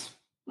ourselves.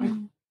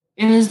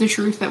 It is the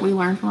truth that we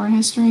learn from our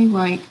history.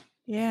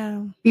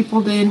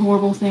 People did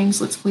horrible things.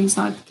 Let's please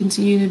not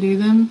continue to do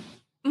them.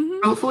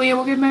 Mm-hmm. Hopefully it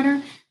will get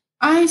better.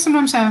 I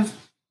sometimes have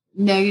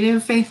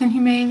negative faith in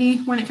humanity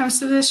when it comes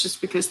to this,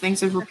 just because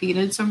things have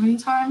repeated so many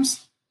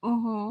times.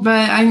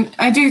 But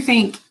I do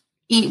think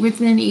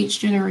within each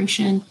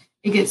generation,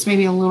 it gets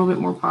maybe a little bit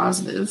more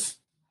positive.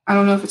 I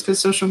don't know if it's because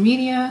social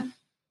media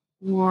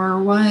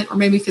or what, or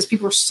maybe because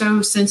people are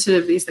so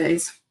sensitive these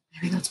days.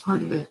 Maybe that's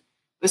part of it.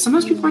 But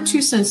sometimes people are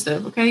too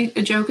sensitive. Okay,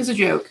 a joke is a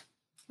joke.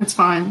 That's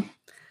fine.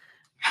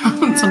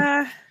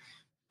 Yeah.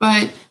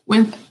 But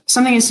when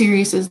something as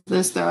serious as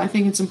this, though, I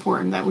think it's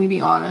important that we be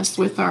honest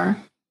with our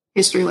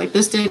history. Like,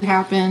 this did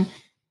happen,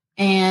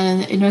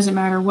 and it doesn't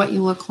matter what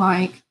you look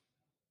like.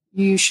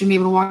 You should be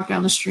able to walk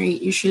down the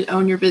street. You should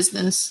own your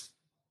business.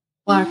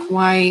 Black,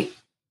 white,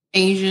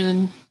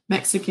 Asian,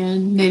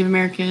 Mexican, Native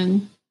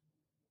American,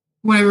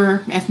 whatever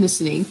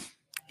ethnicity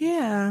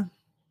Yeah.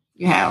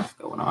 you have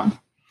going on.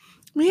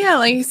 Yeah,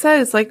 like you said,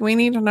 it's like we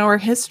need to know our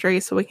history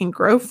so we can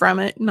grow from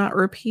it, not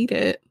repeat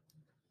it.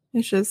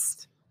 It's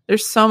just,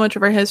 there's so much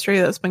of our history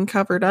that's been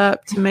covered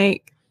up to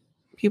make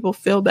people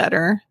feel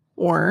better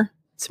or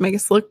to make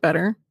us look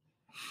better.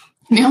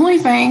 The only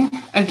thing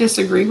I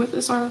disagree with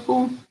this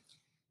article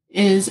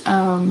is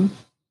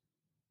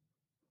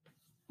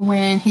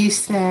when he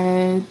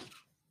said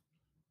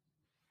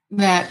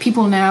that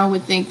people now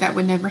would think that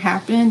would never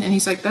happen. And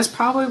he's like, that's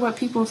probably what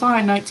people thought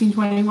in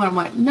 1921. I'm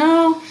like,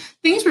 no,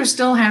 things were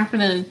still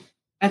happening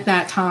at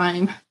that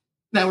time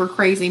that were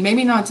crazy.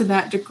 Maybe not to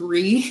that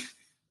degree,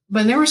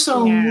 but there was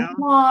still a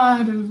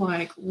lot of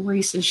like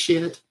racist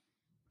shit.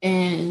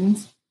 And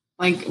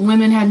like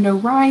women had no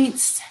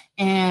rights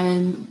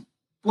and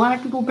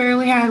Black people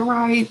barely had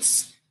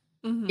rights.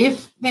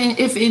 If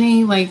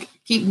any, like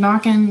keep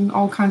knocking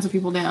all kinds of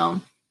people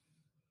down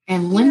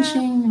and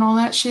lynching and all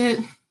that shit.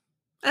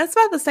 That's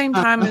about the same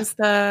time as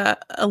the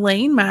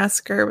Elaine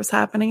massacre was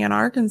happening in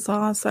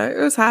Arkansas. So it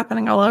was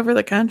happening all over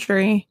the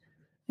country.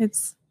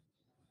 It's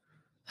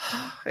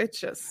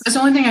just... That's the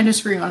only thing I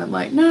disagree on. I'm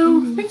like,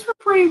 no, things were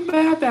pretty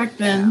bad back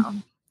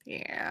then.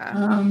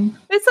 Yeah.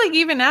 It's like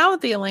even now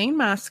with the Elaine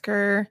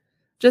massacre,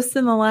 just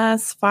in the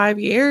last 5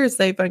 years,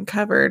 they've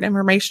uncovered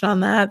information on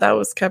that. That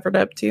was covered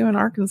up too in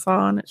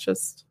Arkansas. And it's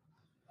just,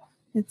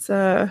 it's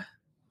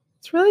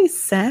really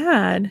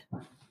sad.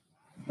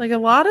 Like a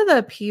lot of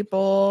the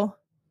people...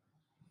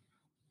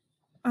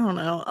 I don't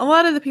know. A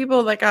lot of the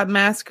people that got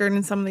massacred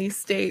in some of these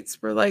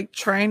states were like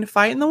trying to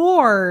fight in the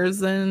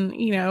wars and,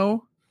 you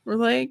know, were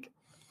like,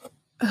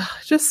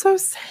 just so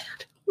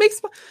sad. Makes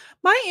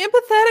my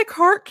empathetic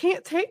heart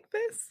can't take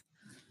this.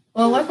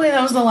 Well, luckily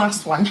that was the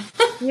last one.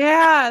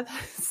 Yeah,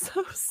 that's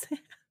so sad.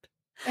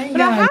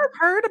 But I have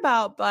heard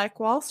about Black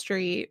Wall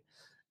Street,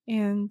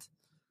 and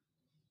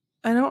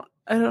I don't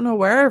know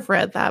where I've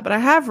read that, but I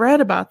have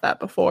read about that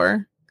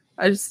before.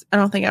 I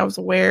don't think I was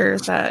aware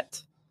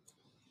that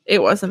it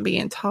wasn't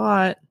being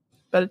taught,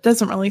 but it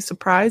doesn't really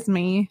surprise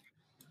me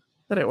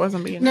that it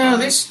wasn't being taught. No,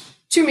 there's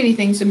too many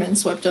things have been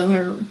swept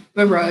under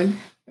the rug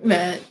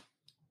that,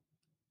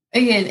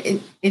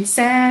 again, it's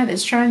sad,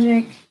 it's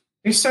tragic.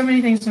 There's so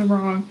many things that are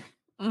wrong,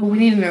 but we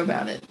need to know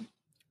about it.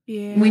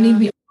 Yeah. We need to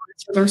be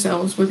honest with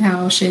ourselves with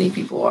how shitty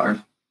people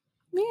are.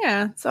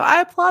 Yeah, so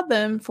I applaud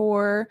them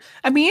for,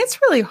 I mean,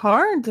 it's really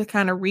hard to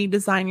kind of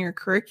redesign your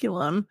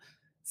curriculum.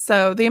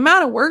 So the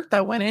amount of work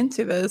that went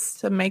into this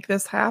to make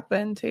this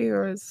happen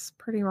too is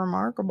pretty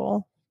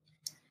remarkable.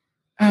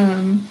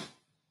 And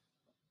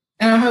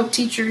I hope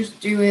teachers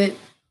do it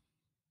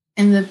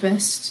in the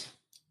best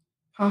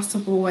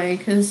possible way,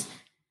 because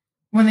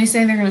when they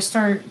say they're going to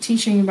start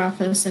teaching about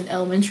this in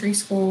elementary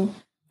school,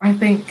 I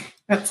think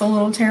that's a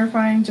little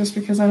terrifying, just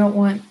because I don't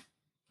want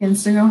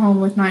kids to go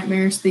home with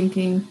nightmares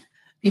thinking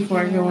people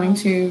are going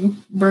to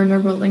burn their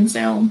buildings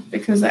down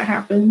because that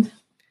happened.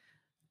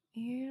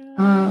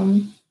 Yeah.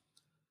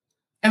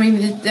 I mean,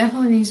 it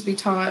definitely needs to be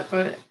taught,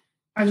 but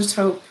I just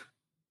hope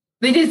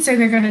they did say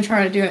they're going to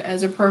try to do it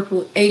as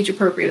age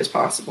appropriate as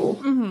possible.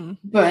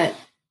 But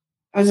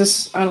I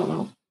don't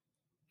know.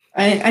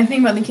 I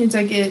think about the kids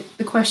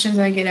the questions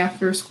I get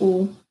after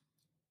school.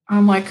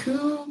 I'm like,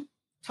 who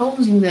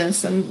told you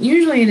this? And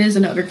usually it is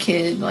another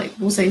kid. Like,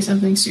 will say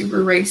something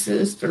super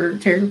racist or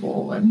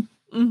terrible, and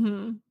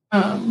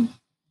I'm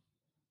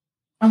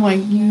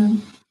like,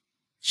 you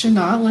should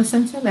not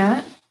listen to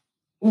that,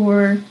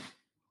 or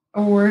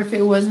if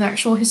it was an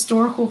actual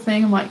historical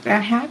thing, I'm like,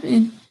 that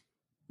happened,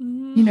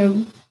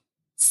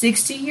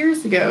 60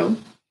 years ago.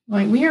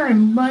 Like, we are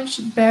in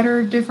much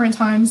better, different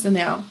times than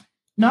now.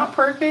 Not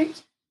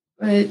perfect,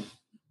 but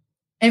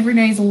every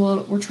day is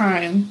we're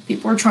trying.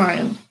 People are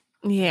trying.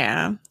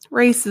 Yeah.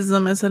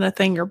 Racism isn't a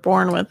thing you're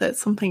born with. It's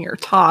something you're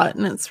taught,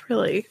 and it's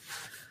really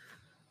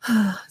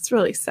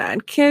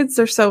sad. Kids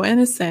are so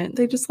innocent.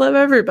 They just love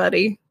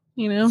everybody,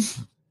 Yeah.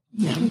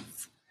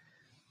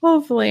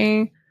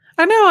 Hopefully.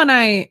 I know when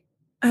I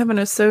have an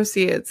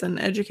associate's in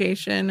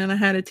education and I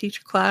had to teach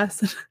a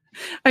class, and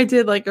I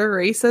did like a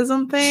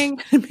racism thing.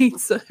 It made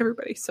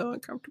everybody so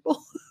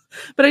uncomfortable.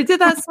 But I did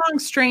that song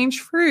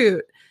Strange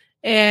Fruit,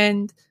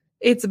 and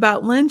it's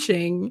about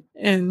lynching.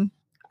 And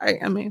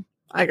I mean,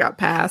 I got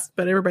passed,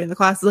 but everybody in the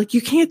class is like,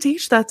 you can't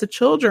teach that to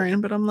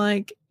children. But I'm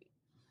like,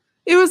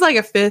 it was like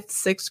a 5th,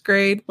 6th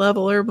grade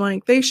leveler. I'm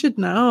like, they should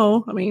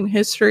know. I mean,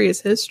 history is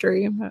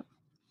history. But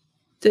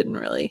didn't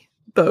really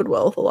bode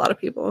well with a lot of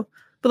people.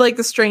 But like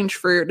the strange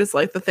fruit is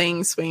like the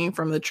thing swinging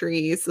from the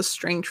tree. It's the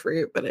strange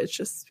fruit, but it's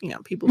just,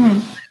 people being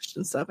lynched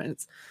and stuff. And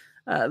it's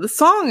the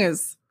song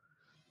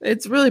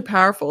it's really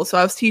powerful. So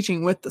I was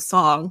teaching with the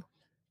song,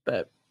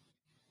 but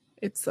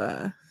it's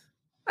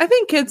I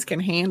think kids can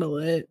handle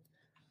it.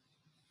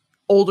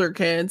 Older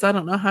kids, I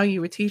don't know how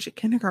you would teach a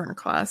kindergarten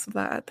class of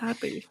that. That'd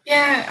be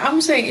I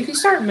would say if you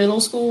start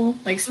middle school,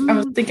 like I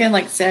was thinking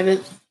like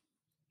 7th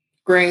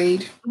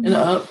grade and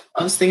up,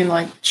 I was thinking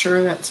like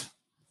sure, that's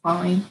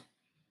fine.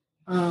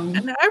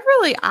 And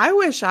I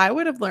wish I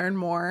would have learned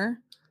more.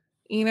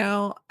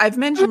 I've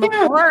mentioned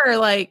before,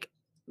 like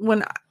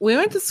when we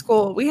went to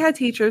school, we had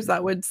teachers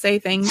that would say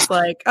things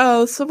like,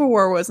 "Oh, Civil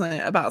War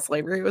wasn't about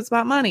slavery; it was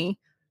about money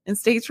and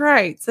states'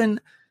 rights." And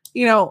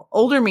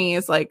older me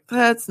is like,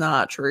 that's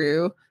not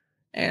true.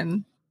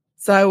 And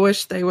so I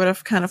wish they would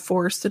have kind of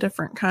forced a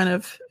different kind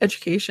of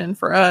education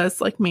for us,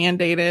 like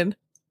mandated.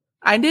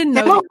 I didn't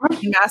know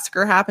the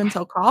massacre happened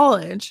till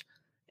college.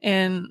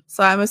 And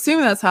so I'm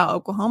assuming that's how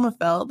Oklahoma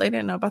felt. They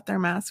didn't know about their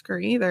massacre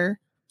either.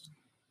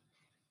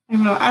 I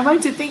don't know. I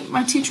like to think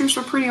my teachers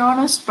were pretty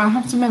honest, but I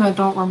have to admit I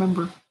don't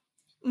remember.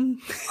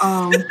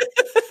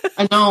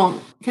 I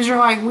don't, because you're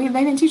like,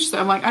 they didn't teach us that.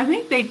 I'm like, I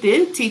think they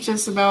did teach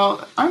us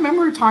about. I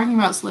remember talking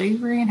about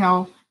slavery and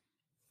how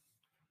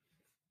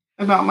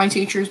about my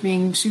teachers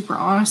being super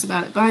honest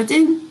about it. But I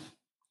did,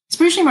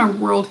 especially my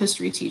world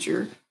history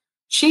teacher.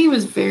 She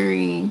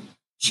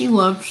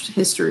loved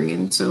history,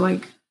 and so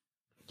like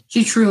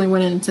she truly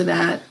went into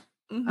that.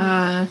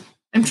 I'm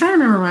trying to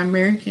remember my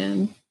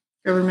American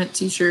government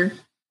teacher.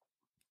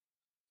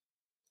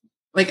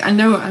 Like I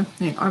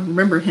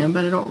remember him,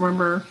 but I don't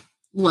remember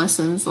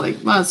lessons.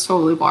 Like mine's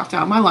totally blocked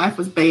out. My life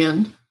was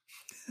banned.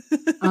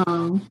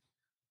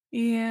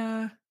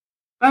 Yeah.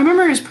 But I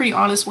remember it was pretty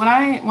honest.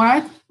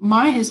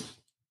 His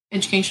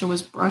education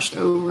was brushed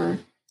over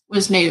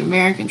was Native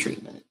American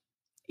treatment.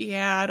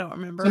 Yeah, I don't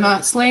remember. So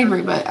not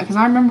slavery, but because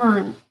I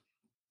remember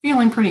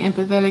feeling pretty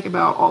empathetic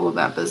about all of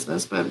that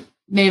business, but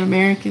Native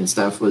American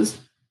stuff was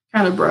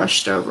kind of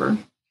brushed over.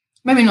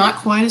 Maybe not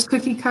quite as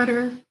cookie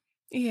cutter.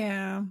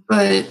 Yeah.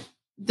 But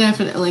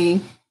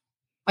definitely,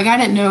 like I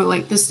didn't know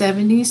like the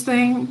 70s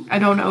thing. I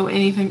didn't know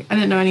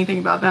anything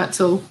about that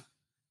till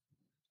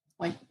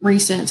like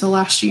recent, till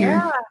last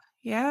year.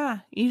 Yeah.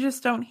 You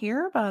just don't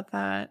hear about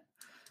that.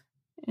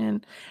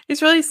 And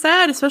it's really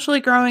sad, especially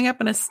growing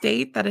up in a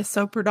state that is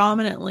so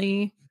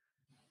predominantly,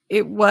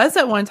 it was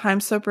at one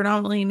time so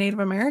predominantly Native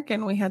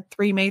American. We had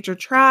 3 major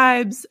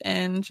tribes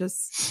and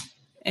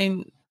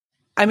I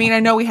mean,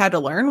 I know we had to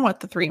learn what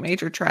the 3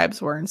 major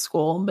tribes were in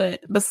school, but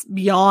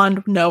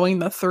beyond knowing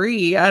the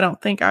 3, I don't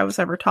think I was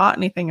ever taught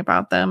anything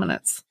about them. And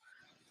it's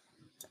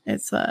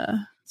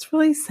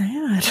really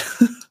sad.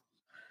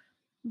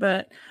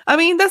 But I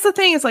mean, that's the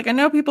thing. It's like, I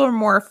know people are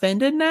more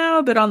offended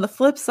now, but on the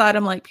flip side,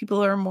 I'm like,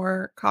 people are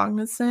more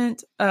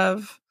cognizant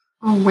of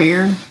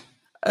aware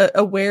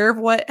of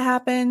what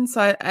happened.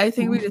 So I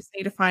think we just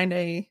need to find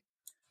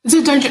it's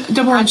a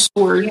double-edged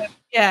sword.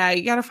 Yeah.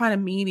 You got to find a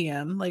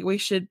medium. Like we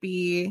should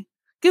be,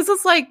 because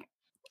it's like,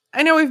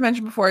 I know we've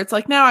mentioned before, it's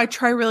like now I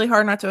try really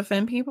hard not to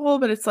offend people,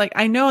 but it's like,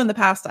 I know in the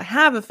past I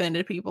have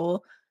offended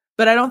people,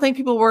 but I don't think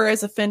people were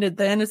as offended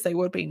then as they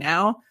would be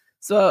now.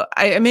 So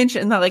I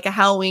mentioned that like a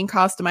Halloween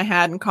costume I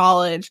had in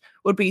college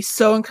would be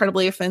so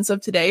incredibly offensive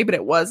today, but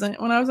it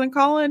wasn't when I was in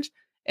college.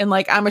 And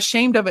like, I'm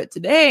ashamed of it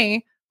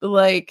today, but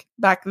like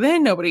back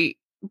then nobody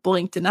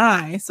blinked an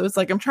eye. So it's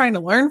like, I'm trying to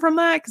learn from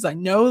that because I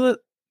know that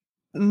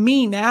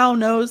me now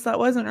knows that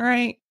wasn't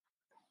right.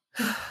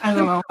 I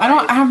don't know. I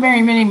don't have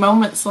very many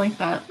moments like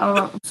that.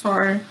 I'm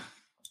sorry.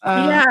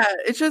 Yeah,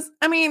 it's just,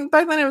 I mean,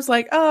 back then it was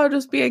like, oh,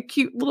 just be a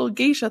cute little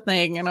geisha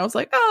thing. And I was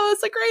like, oh,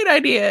 that's a great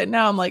idea.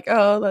 Now I'm like,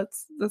 oh,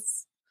 that's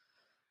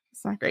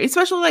not great.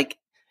 Especially like,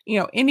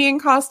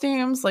 Indian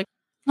costumes. Like,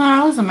 no,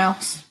 I was a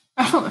mouse.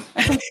 I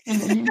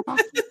Indian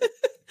costume.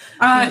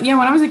 Yeah,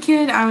 when I was a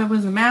kid, I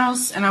was a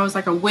mouse and I was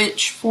like a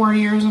witch 4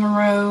 years in a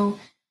row.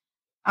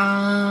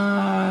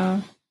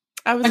 I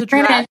was a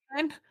dragon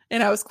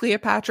and I was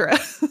Cleopatra.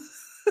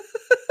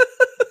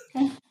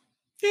 Okay.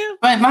 Yeah.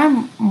 But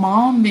my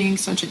mom being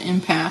such an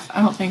empath,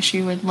 I don't think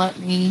she would let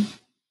me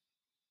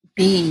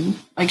be.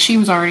 Like, she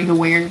was already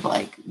aware of,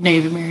 like,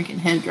 Native American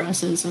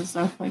headdresses and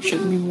stuff, like,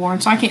 shouldn't be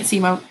worn. So I can't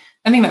see I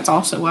think that's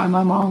also why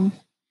my mom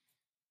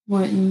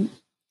wouldn't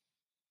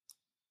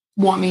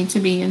want me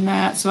to be in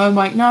that. So I'm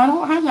like, no, I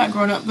don't have that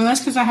growing up. But that's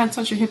because I had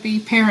such a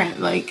hippie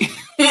parent, like,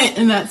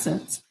 in that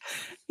sense.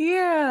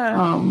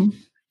 Yeah.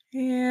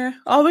 Yeah.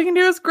 All we can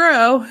do is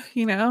grow,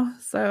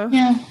 so.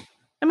 Yeah.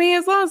 I mean,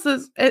 as long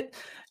as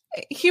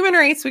human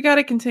race, we got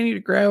to continue to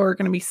grow. We're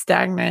going to be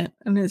stagnant.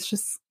 And it's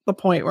just the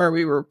point where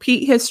we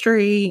repeat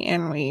history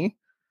and we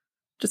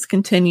just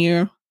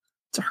continue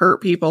to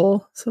hurt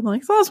people. So I'm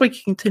like, as long as we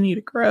can continue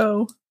to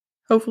grow,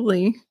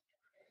 hopefully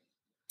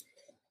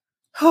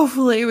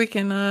we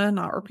can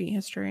not repeat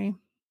history.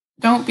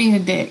 Don't be a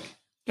dick.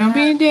 Don't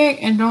be a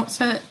dick and don't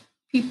set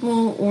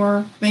people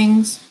or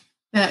things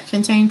that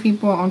contain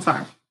people on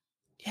fire.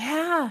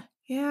 Yeah,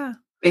 yeah.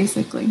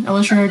 Basically,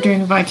 unless you're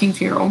doing a Viking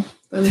funeral,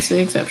 that is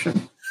the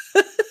exception.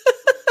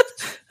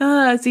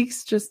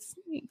 Zeke's just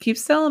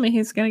keeps telling me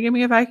he's going to give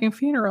me a Viking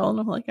funeral, and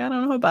I'm like, I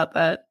don't know about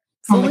that.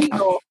 It's On the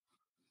illegal. couch.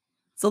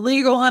 It's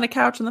illegal on a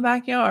couch in the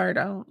backyard.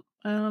 I don't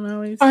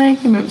know. I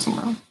can move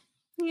somewhere.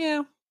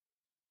 Yeah.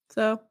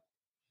 So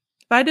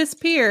if I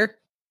disappear,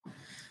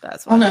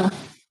 that's what. Oh no.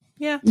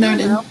 Yeah.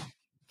 Noted.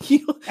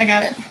 I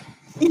got it.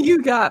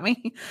 You got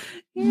me.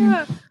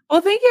 Yeah.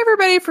 Well, thank you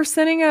everybody for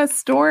sending us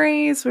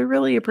stories. We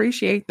really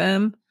appreciate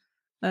them.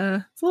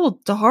 It's a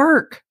little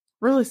dark.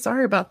 Really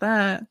sorry about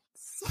that.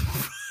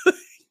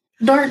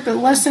 Dark, but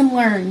lesson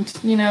learned.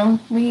 You know,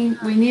 we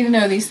need to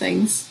know these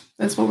things.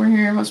 That's what we're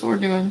here. That's what we're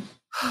doing.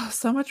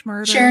 So much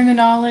murder. Sharing the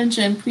knowledge,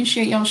 and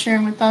appreciate y'all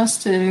sharing with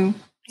us to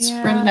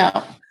spread it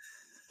out.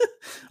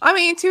 I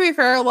mean, to be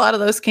fair, a lot of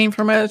those came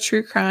from a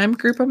true crime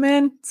group of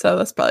men, so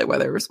that's probably why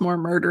there was more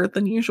murder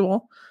than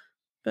usual.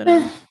 But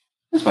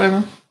it's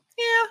whatever.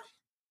 Yeah.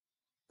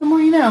 The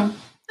more you know.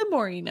 The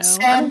more you know.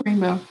 Sad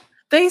rainbow.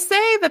 They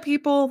say that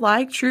people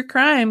like true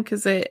crime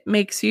because it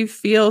makes you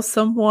feel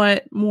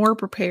somewhat more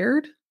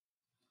prepared.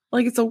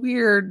 Like, it's a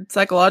weird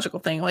psychological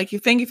thing. Like, you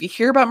think if you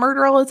hear about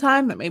murder all the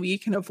time, that maybe you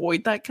can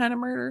avoid that kind of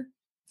murder.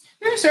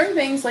 There are certain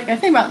things, like I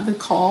think about The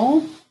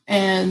Call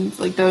and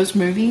like those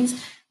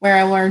movies where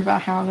I learned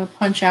about how to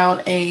punch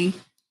out a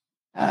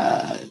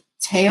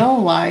tail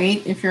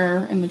light if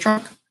you're in the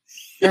truck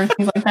or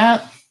things like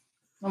that.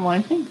 I'm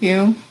like, thank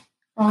you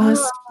for all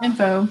this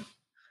info.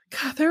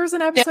 God, there was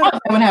an episode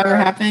that would ever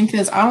happen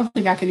because I don't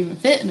think I could even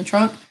fit in the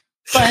trunk.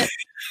 But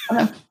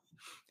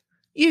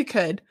you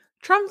could.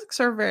 Trunks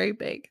are very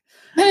big.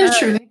 That is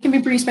true. They can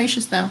be pretty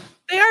spacious, though.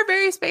 They are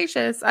very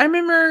spacious. I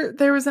remember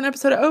there was an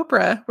episode of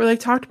Oprah where they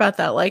talked about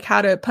that, like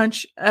how to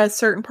punch a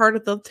certain part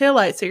of the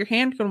taillight so your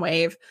hand can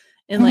wave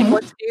and like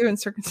what to do in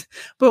certain.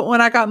 But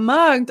when I got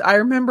mugged, I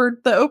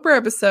remembered the Oprah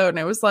episode, and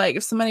it was like,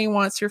 if somebody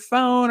wants your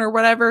phone or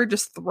whatever,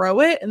 just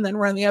throw it and then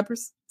run the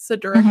opposite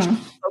direction.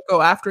 They'll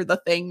go after the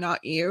thing,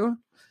 not you.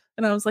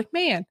 And I was like,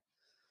 man,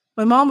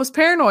 my mom was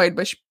paranoid,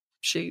 but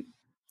she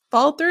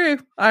followed through.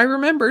 I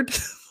remembered,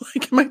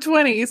 like in my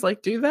 20s,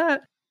 like do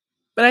that.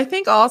 But I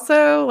think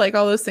also, like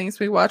all those things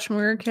we watched when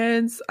we were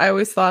kids, I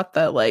always thought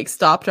that like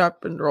stop,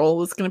 drop, and roll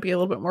was going to be a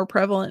little bit more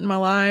prevalent in my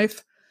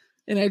life.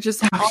 And I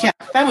just... that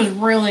was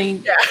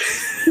really...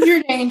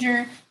 your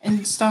danger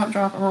and stop,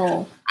 drop, and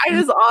roll. I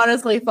just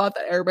honestly thought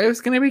that everybody was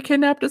going to be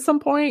kidnapped at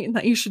some point and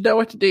that you should know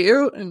what to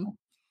do. And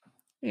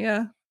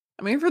yeah.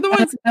 I mean, for the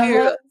ones who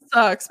do, that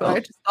sucks. But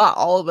I just thought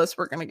all of us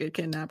were going to get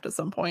kidnapped at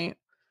some point.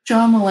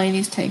 John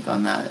Mulaney's take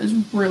on that is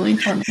really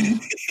funny.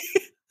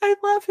 I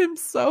love him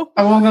so.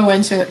 I won't go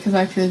into it because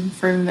I could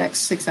for the next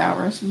 6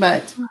 hours,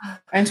 but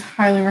I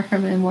highly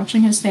recommend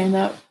watching his stand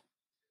up.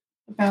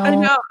 I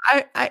know.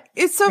 I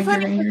it's so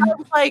funny. I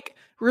was like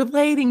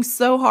relating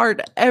so hard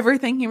to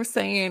everything he was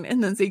saying,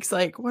 and then Zeke's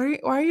like, "Why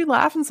are you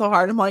laughing so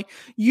hard?" I'm like,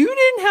 "You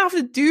didn't have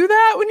to do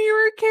that when you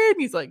were a kid."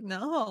 And he's like,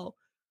 "No."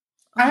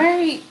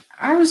 I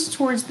was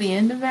towards the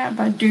end of that,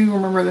 but I do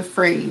remember the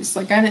phrase.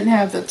 Like, I didn't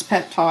have the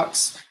pep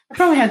talks. I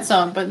probably had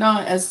some, but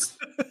not as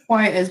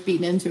quite as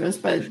beaten into us.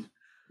 But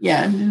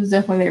yeah, it was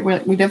definitely there.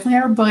 We definitely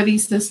had our buddy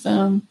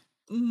system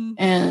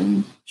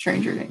and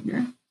stranger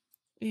danger.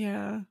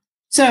 Yeah.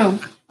 So,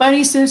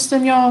 buddy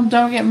system, y'all,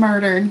 don't get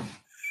murdered.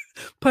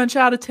 Punch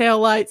out a tail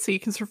light so you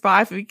can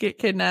survive if you get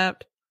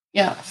kidnapped.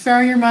 Yeah,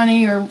 throw your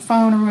money or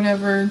phone or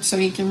whatever so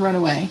you can run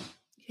away.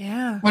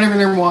 Yeah. Whatever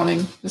they're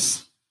wanting,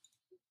 just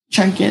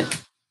chunk it.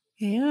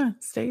 Yeah,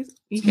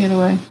 get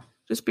away.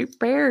 Just be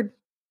prepared.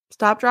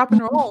 Stop, drop,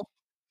 and roll.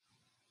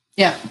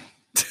 Yeah.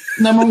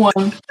 Number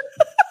one.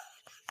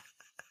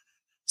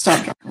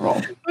 Stop, drop, and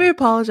roll. We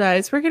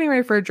apologize. We're getting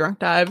ready for a drunk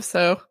dive,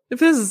 so if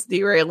this is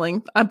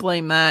derailing, I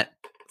blame that.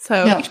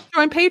 So you should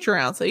join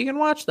Patreon so you can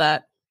watch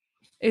that.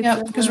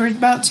 Yeah, because we're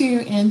about to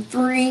in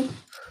 3,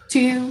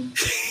 2,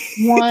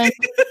 1,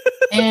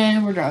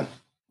 and we're drunk.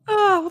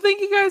 Oh, well, thank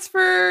you guys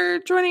for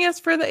joining us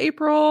for the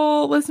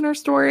April listener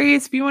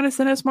stories. If you want to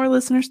send us more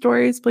listener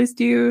stories, please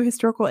do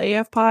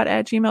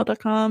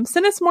historicalafpod@gmail.com.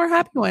 Send us more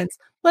happy ones.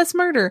 Less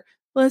murder.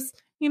 Less,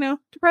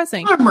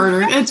 depressing. Or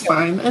murder. It's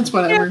fine. It's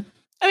whatever. Yeah.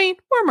 I mean,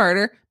 or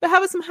murder. But how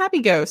about some happy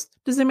ghosts?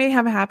 Does anybody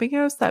have a happy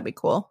ghost? That'd be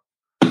cool.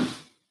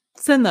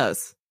 Send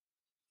those.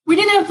 We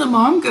didn't have the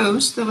mom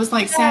ghost that was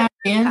like sad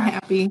and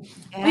happy.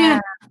 Yeah.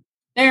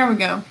 There we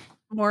go.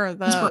 More of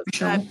those.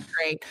 That'd be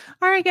great.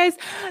 All right, guys.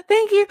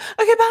 Thank you.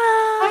 Okay,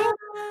 bye.